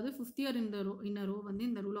 அதாவது 5th இயர் இந்த ரோ வந்து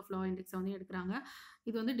இந்த ரூல் ஆஃப் லா இண்டெக்ஸை வந்து எடுக்கிறாங்க.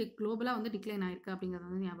 இது வந்து குளோபலாக வந்து டிக்ளைன் ஆயிருக்கு அப்படிங்கிறத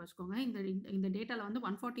வந்து ஞாபகம் வச்சுக்கோங்க. இந்த டேட்டாவில் வந்து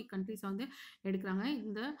 140 கண்ட்ரிஸ் வந்து எடுக்கிறாங்க.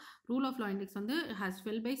 இந்த ரூல் ஆஃப் லா இண்டெக்ஸ் வந்து ஹேஸ்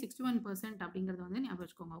ஃபெல் பை 61% அப்படிங்கிறத வந்து ஞாபகம்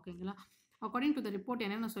வச்சுக்கோங்க. ஓகேங்களா. அக்கார்டிங் டு த ரிப்போர்ட்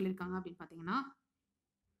என்னென்ன சொல்லியிருக்காங்க அப்படின்னு பார்த்தீங்கன்னா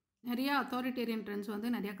நிறைய அத்தாரிட்டேரியன் ட்ரெண்ட்ஸ் வந்து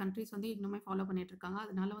நிறைய கண்ட்ரிஸ் வந்து இன்னுமே ஃபாலோ பண்ணிட்டு இருக்காங்க.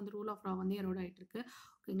 அதனால வந்து ரூல் ஆஃப் லா வந்து எரோட் ஆகிட்டு இருக்கு.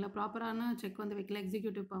 ஓகேங்களா. ப்ராப்பரான செக் வந்து வைக்கல,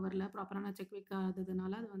 எக்ஸிக்யூட்டிவ் பவரில் ப்ராப்பரான செக்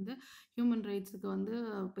வைக்காததுனால அது வந்து ஹியூமன் ரைட்ஸுக்கு வந்து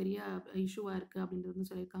பெரிய இஷ்யூவாக இருக்குது அப்படின்றது வந்து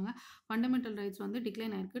சொல்லியிருக்காங்க. ஃபண்டமெண்டல் ரைட்ஸ் வந்து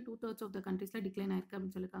டிக்ளைன் ஆயிருக்கு. 2/3 ஆஃப் த கண்ட்ரீஸில் டிக்ளைன் ஆயிருக்கு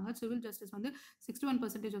அப்படின்னு சொல்லியிருக்காங்க. சிவில் ஜஸ்டிஸ் வந்து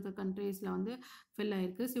 61% ஆஃப் த கண்ட்ரீஸில் வந்து ஃபெல்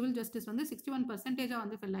ஆயிருக்கு. சிவில் ஜஸ்டிஸ் வந்து 61%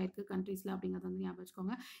 வந்து ஃபெல் ஆயிருக்கு கண்ட்ரீஸில் அப்படிங்கிறத வந்து ஞாபகம்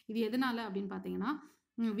வச்சுக்கோங்க. இது எதனால அப்படின்னு பார்த்தீங்கன்னா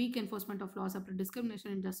வீக் என்ஃபோர்ஸ்மெண்ட் ஆஃப் லாஸ், அப்புறம்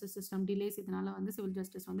டிஸ்கிரிமினேஷன் இன் ஜஸ்டிஸ் சிஸ்டம் டிலேஸ், இதனால வந்து சிவில்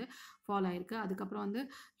ஜஸ்டிஸ் வந்து ஃபாலோ ஆயிருக்கு. அதுக்கப்புறம் வந்து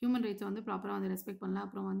ஹியூமன் ரைட்ஸ் வந்து ப்ராப்பராக வந்து ரெஸ்பெக்ட் பண்ணல.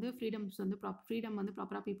 அப்புறம் வந்து ஃப்ரீடம் வந்து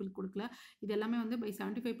ப்ராப்பராக பீப்புளுக்கு கொடுக்கல. இது எல்லாமே வந்து பை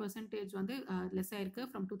 75% வந்து லெஸ் ஆயிருக்கு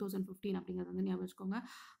ஃப்ரம் 2015 அப்படிங்கிறது வந்து ஞாபகம் வச்சுக்கோங்க.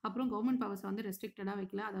 அப்புறம் கவர்மெண்ட் பவர்ஸ் வந்து ரெஸ்ட்ரிக்டடாக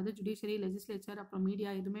வைக்கல. அதாவது ஜுடிஷியரி, லெஜிஸ்லேச்சர், அப்புறம்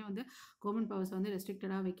மீடியா எதுவுமே வந்து கவர்மெண்ட் பவர்ஸ் வந்து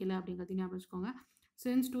ரெஸ்ட்ரிக்டடாக வைக்கல அப்படிங்கிறது ஞாபகம் வச்சுக்கோங்க.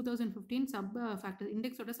 since 2015 sub factors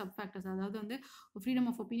indexோட sub factors, அதாவது வந்து freedom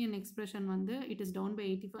of opinion expression வந்து it is down by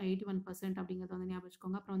 81% அப்படிங்கிறத வந்து ஞாபகம்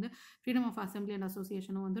வச்சுக்கோங்க. அப்புறம் வந்து freedom of assembly and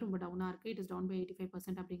association வந்து ரொம்ப டவுனாக இருக்குது. it is down by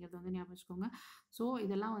 85% அப்படிங்கிறத வந்து ஞாபகம் வச்சுக்கோங்க. ஸோ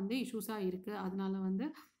இதெல்லாம் வந்து இஷ்யூஸாக இருக்குது. அதனால வந்து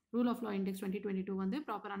ரூல் ஆஃப் லா இண்டெக்ஸ் 2022 வந்து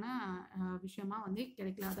ப்ராப்பரான விஷயமா வந்து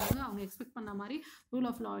கிடைக்கல. அதாவது அவங்க எக்ஸ்பெக்ட் பண்ண மாதிரி ரூல்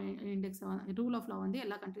ஆஃப் லா வந்து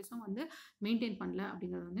எல்லா கண்ட்ரிஸும் வந்து மெயின்டைன் பண்ணல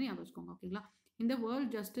அப்படிங்கிறது வந்து ஞாபகம் வச்சுக்கோங்க. ஓகேங்களா. இந்த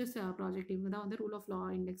வேர்ல்ட் ஜஸ்டிஸ் ப்ராஜெக்ட் இவங்க தான் வந்து ரூல் ஆஃப் லா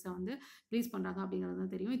இண்டெக்ஸை வந்து ரிலீஸ் பண்ணுறாங்க அப்படிங்கிறது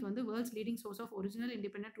தான் தெரியும். இது வந்து world's leading source of original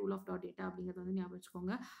independent rule of law data அப்படிங்கிறது வந்து ஞாபகம்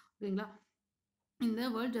வச்சுக்கோங்க. ஓகேங்களா. இந்த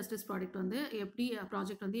வேர்ல்ட் ஜஸ்டிஸ் ப்ராஜெக்ட் வந்து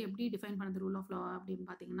எப்படி டிஃபைன் பண்ணது ரூல் ஆஃப் லா அப்படின்னு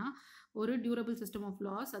பார்த்தீங்கன்னா ஒரு டியூரபிள் சிஸ்டம் ஆஃப்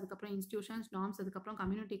லாஸ், அதுக்கப்புறம் இன்ஸ்டியூஷன்ஸ், நார்ம்ஸ், அதுக்கப்புறம்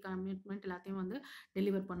கம்யூனிட்டி கமிட்மெண்ட் எல்லாத்தையும் வந்து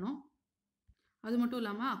டெலிவர் பண்ணும். அது மட்டும்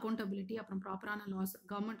இல்லாமல் அக்கௌண்டபிலிட்டி, அப்புறம் ப்ராப்பரான லாஸ்,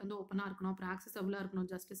 கவர்மெண்ட் வந்து ஓப்பனாக இருக்கணும், அப்புறம் ஆக்சஸபிளாக இருக்கணும்,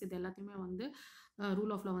 ஜஸ்டிஸ், இது எல்லாத்தையுமே வந்து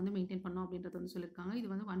ரூல் ஆஃப் லா வந்து மெயின்டைன் பண்ணணும் அப்படின்றது வந்து சொல்லியிருக்காங்க. இது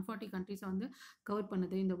வந்து 140 கண்ட்ரிஸை வந்து கவர்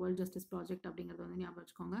பண்ணுது இந்த வேர்ல்ட் ஜஸ்டிஸ் ப்ராஜெக்ட் அப்படிங்கிறது வந்து ஞாபகம்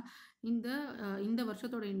வச்சுக்கோங்க. இந்த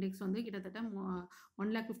வருஷத்தோட இண்டெக்ஸ் வந்து கிட்டத்தட்ட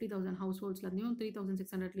 1,50,000 ஹவுஸ் ஹோல்ட்ஸ்லேருந்தையும்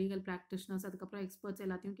 3,600 லீகல் ப்ராக்டிஷனர்ஸ், அதுக்கப்புறம் எக்ஸ்பர்ட்ஸ்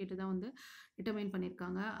எல்லாத்தையும் கேட்டு தான் வந்து டிட்டர்மைன்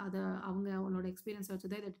பண்ணியிருக்காங்க. அவங்களோட எக்ஸ்பீரியன்ஸ் வச்சு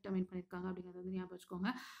தான் இதை டிட்டர்மைன் பண்ணியிருக்காங்க அப்படிங்கிறது வந்து ஞாபகம்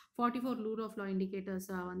வச்சுக்கோங்க. 44 ரூல் ஆஃப் லா இண்டிகேட்டர்ஸ்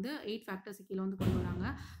வந்து 8 ஃபேக்டர்ஸ் கீழே வந்து கொண்டு வராங்க.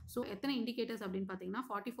 ஸோ எத்தனை இண்டிகேட்டர்ஸ் அப்படின்னு பார்த்தீங்கன்னா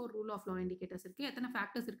 44 ரூல் ஆஃப் லா இண்டிகேட்டர்ஸ் இருக்குது. எத்தனை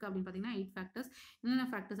ஃபேக்டர்ஸ் இருக்குது அப்படின்னு பார்த்தீங்கன்னா 8 ஃபேக்டர்ஸ். என்னென்ன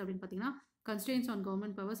ஃபேக்டர்ஸ் அப்படின்னு பார்த்தீங்கன்னா constraints on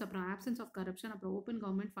government powers, அப்புறம் absence of corruption, அப்புறம் open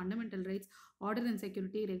government, fundamental rights, order and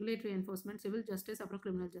security, regulatory enforcement, civil justice, அப்புறம்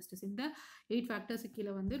criminal justice. இந்த 8 ஃபேக்டர்ஸ்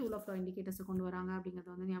கீழே வந்து ரூல் ஆஃப் லா இண்டிகேட்டர்ஸை கொண்டு வராங்க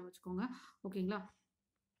அப்படிங்கிறத வந்து ஞாபகம் வச்சுக்கோங்க. ஓகேங்களா.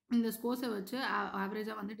 இந்த ஸ்கோர்ஸை வச்சு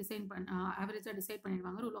ஆவரேஜாக வந்து டிசைட்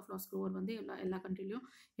பண்ணிடுவாங்க. ரூல் ஆஃப் லா ஸ்கோர் வந்து எல்லா கண்ட்ரிலையும்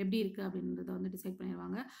எப்படி இருக்குது அப்படின்றத வந்து டிசைட்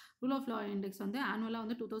பண்ணிடுவாங்க. ரூல் ஆஃப் லா இண்டெக்ஸ் வந்து ஆனுவலாக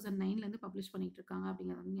வந்து 2009 பப்ளிஷ் பண்ணிட்டு இருக்காங்க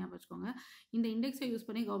அப்படிங்கிறத வந்து ஞாபகம் வச்சுக்கோங்க. இந்த இண்டெக்ஸை யூஸ்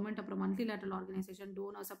பண்ணி கவர்மெண்ட், அப்புறம் மல்டிலேட்டரல் ஆர்கனைசேஷன்,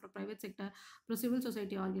 டோனர்ஸ், அப்புறம் ப்ரைவேட் செக்டர், அப்புறம் civil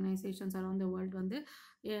society organisations around the world வந்து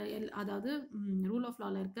அதாவது ரூல் ஆஃப்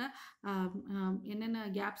லாவில் இருக்க என்னென்ன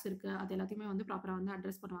கேப்ஸ் இருக்குது அது எல்லாத்தையுமே வந்து ப்ராப்பராக வந்து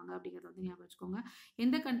அட்ரஸ் பண்ணுவாங்க அப்படிங்கிறத வந்து ஞாபகம் வச்சுக்கோங்க.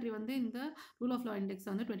 எந்த கண்ட்ரி வந்து இந்த ரூல் ஆஃப் லா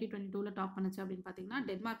இண்டெக்ஸ் வந்து 2022 டாப் பண்ணுச்சு அப்படின்னு பார்த்தீங்கன்னா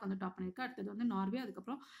டென்மார்க் வந்து டாப் பண்ணிருக்கு. அடுத்தது வந்து நார்வே,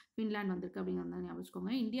 அதுக்கப்புறம் ஃபின்லாண்ட் வந்திருக்கு அப்படிங்கிறத ஞாபகம்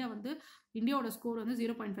வச்சுக்கோங்க. இந்தியாவோட ஸ்கோர் வந்து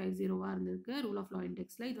 0.50 இருந்திருக்கு ரூல் ஆஃப் லா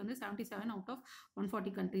இண்டெக்ஸில். இது வந்து 77 அவுட் ஆஃப்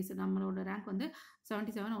 140 கண்ட்ரிஸ். நம்மளோட ரேங்க் வந்து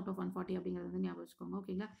 77 அவுட் ஆஃப் 140 அப்படிங்கிறது வந்து ஞாபகம் வச்சுக்கோங்க.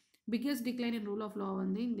 ஓகேங்களா. Biggest decline in rule of law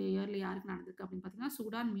வந்து இந்த இயர்ல யாருக்கு நடந்திருக்கு அப்படின்னு பார்த்தீங்கன்னா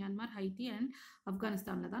சூடான், மியான்மர், ஹைட்டி அண்ட்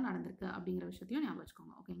ஆப்கானிஸ்தானில் தான் நடந்திருக்கு அப்படிங்கிற விஷயத்தையும் ஞாபகம்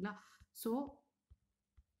வச்சுக்கோங்க. ஓகேங்களா. ஸோ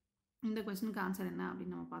இந்த கொஸ்டினுக்கு ஆன்சர் என்ன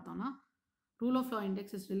அப்படின்னு நம்ம பார்த்தோம்னா rule of law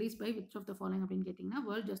index is release by which of the following அப்படின்னு கேட்டிங்கன்னா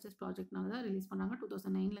வேர்ல்ட் ஜஸ்டிஸ் ப்ராஜெக்ட்னால தான் ரிலீஸ் பண்ணாங்க.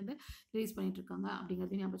 2009 ரிலீஸ் பண்ணிட்டு இருக்காங்க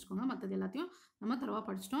அப்படிங்கிறதையும் ஞாபகம் வச்சுக்கோங்க. மற்றது எல்லாத்தையும் நம்ம தரவா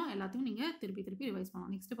படிச்சிட்டோம். எல்லாத்தையும் நீங்கள் திருப்பி ரிவைஸ்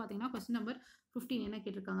பண்ணலாம். நெக்ஸ்ட் பார்த்தீங்கன்னா கொஸ்டின் நம்பர் 15 என்ன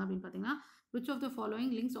கேட்டிருக்காங்க அப்படின்னு பார்த்தீங்கன்னா which of the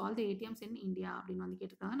following links all the ATMs in India அப்படின்னு வந்து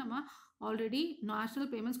கேட்டிருக்காங்க. நம்ம already national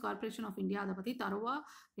payments corporation of India அதை பற்றி தரவா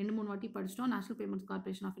 2-3 வாட்டி படிச்சிட்டோம். National payments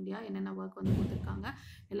corporation of India என்னென்ன ஒர்க் வந்து கொடுத்துருக்காங்க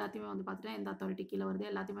எல்லாத்தையுமே வந்து பார்த்துட்டோம். எந்த அத்தாரிட்டி கீழே வருது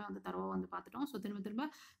எல்லாத்தையுமே வந்து தரவா வந்து பார்த்துட்டோம். ஸோ திரும்ப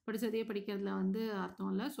படித்ததே படிக்கிறதுல வந்து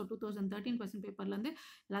அர்த்தம் இல்லை. ஸோ 2013 கொஸ்டின் பேப்பர்லேருந்து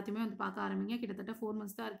எல்லாத்தையுமே வந்து பார்க்க ஆரம்பிங்க. கிட்டத்தட்ட 4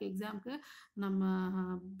 months தான் இருக்குது எக்ஸாமுக்கு. நம்ம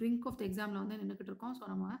பிரிங்க் ஆஃப் த எக்ஸாமில் வந்து நின்றுக்கிட்டு இருக்கோம். ஸோ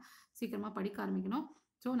நம்ம சீக்கிரமாக படிக்க ஆரம்பிக்கணும்.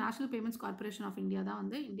 So national payments corporation of India தான்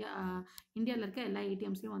வந்து இந்தியாவில் இருக்க எல்லா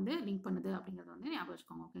ஏடிஎம்ஸையும் வந்து லிங்க் பண்ணுது அப்படிங்கிறத வந்து ஞாபகம்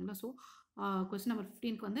வச்சுக்கோங்க. ஓகேங்களா. ஸோ கொஸ்டின் நம்பர்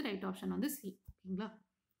 15க்கு வந்து ரைட் ஆப்ஷன் வந்து சி. ஓகேங்களா.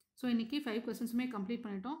 ஸோ இன்றைக்கி 5 கொஸ்டின்ஸுமே கம்ப்ளீட்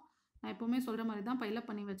பண்ணிட்டோம். நான் எப்போவுமே சொல்கிற மாதிரி தான் பைலப்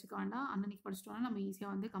பண்ணி வச்சுக்க வேண்டாம். அன்னைக்கு படிச்சிட்டோன்னா நம்ம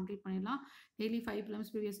ஈஸியாக வந்து கம்ப்ளீட் பண்ணிடலாம். Daily 5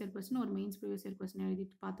 prelims previous year question, ஒரு மெயின்ஸ் ப்ரீவியஸ் இயர் கொஸ்டின்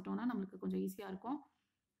எழுதிட்டு பார்த்துட்டோன்னா நம்மளுக்கு கொஞ்சம் ஈஸியாக இருக்கும்.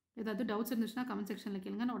 ஏதாவது டவுட்ஸ் இருந்துச்சுன்னா கமெண்ட் செக்ஷனில்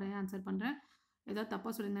கேளுங்க, நான் உடனே ஆன்சர் பண்ணுறேன். ஏதாவது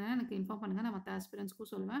தப்பாக சொல்லியிருந்தேன்னா எனக்கு இன்ஃபார்ம் பண்ணுங்கள். நான் மற்ற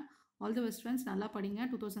ஆஸ்பிரன்ஸ்க்கும் சொல்லுவேன். All the best friends. நல்லா படிங்க.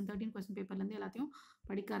 2013 கொஸ்டின் பேப்பர்லேருந்து எல்லாத்தையும்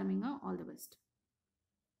படிக்க ஆரம்பிங்க. All the best.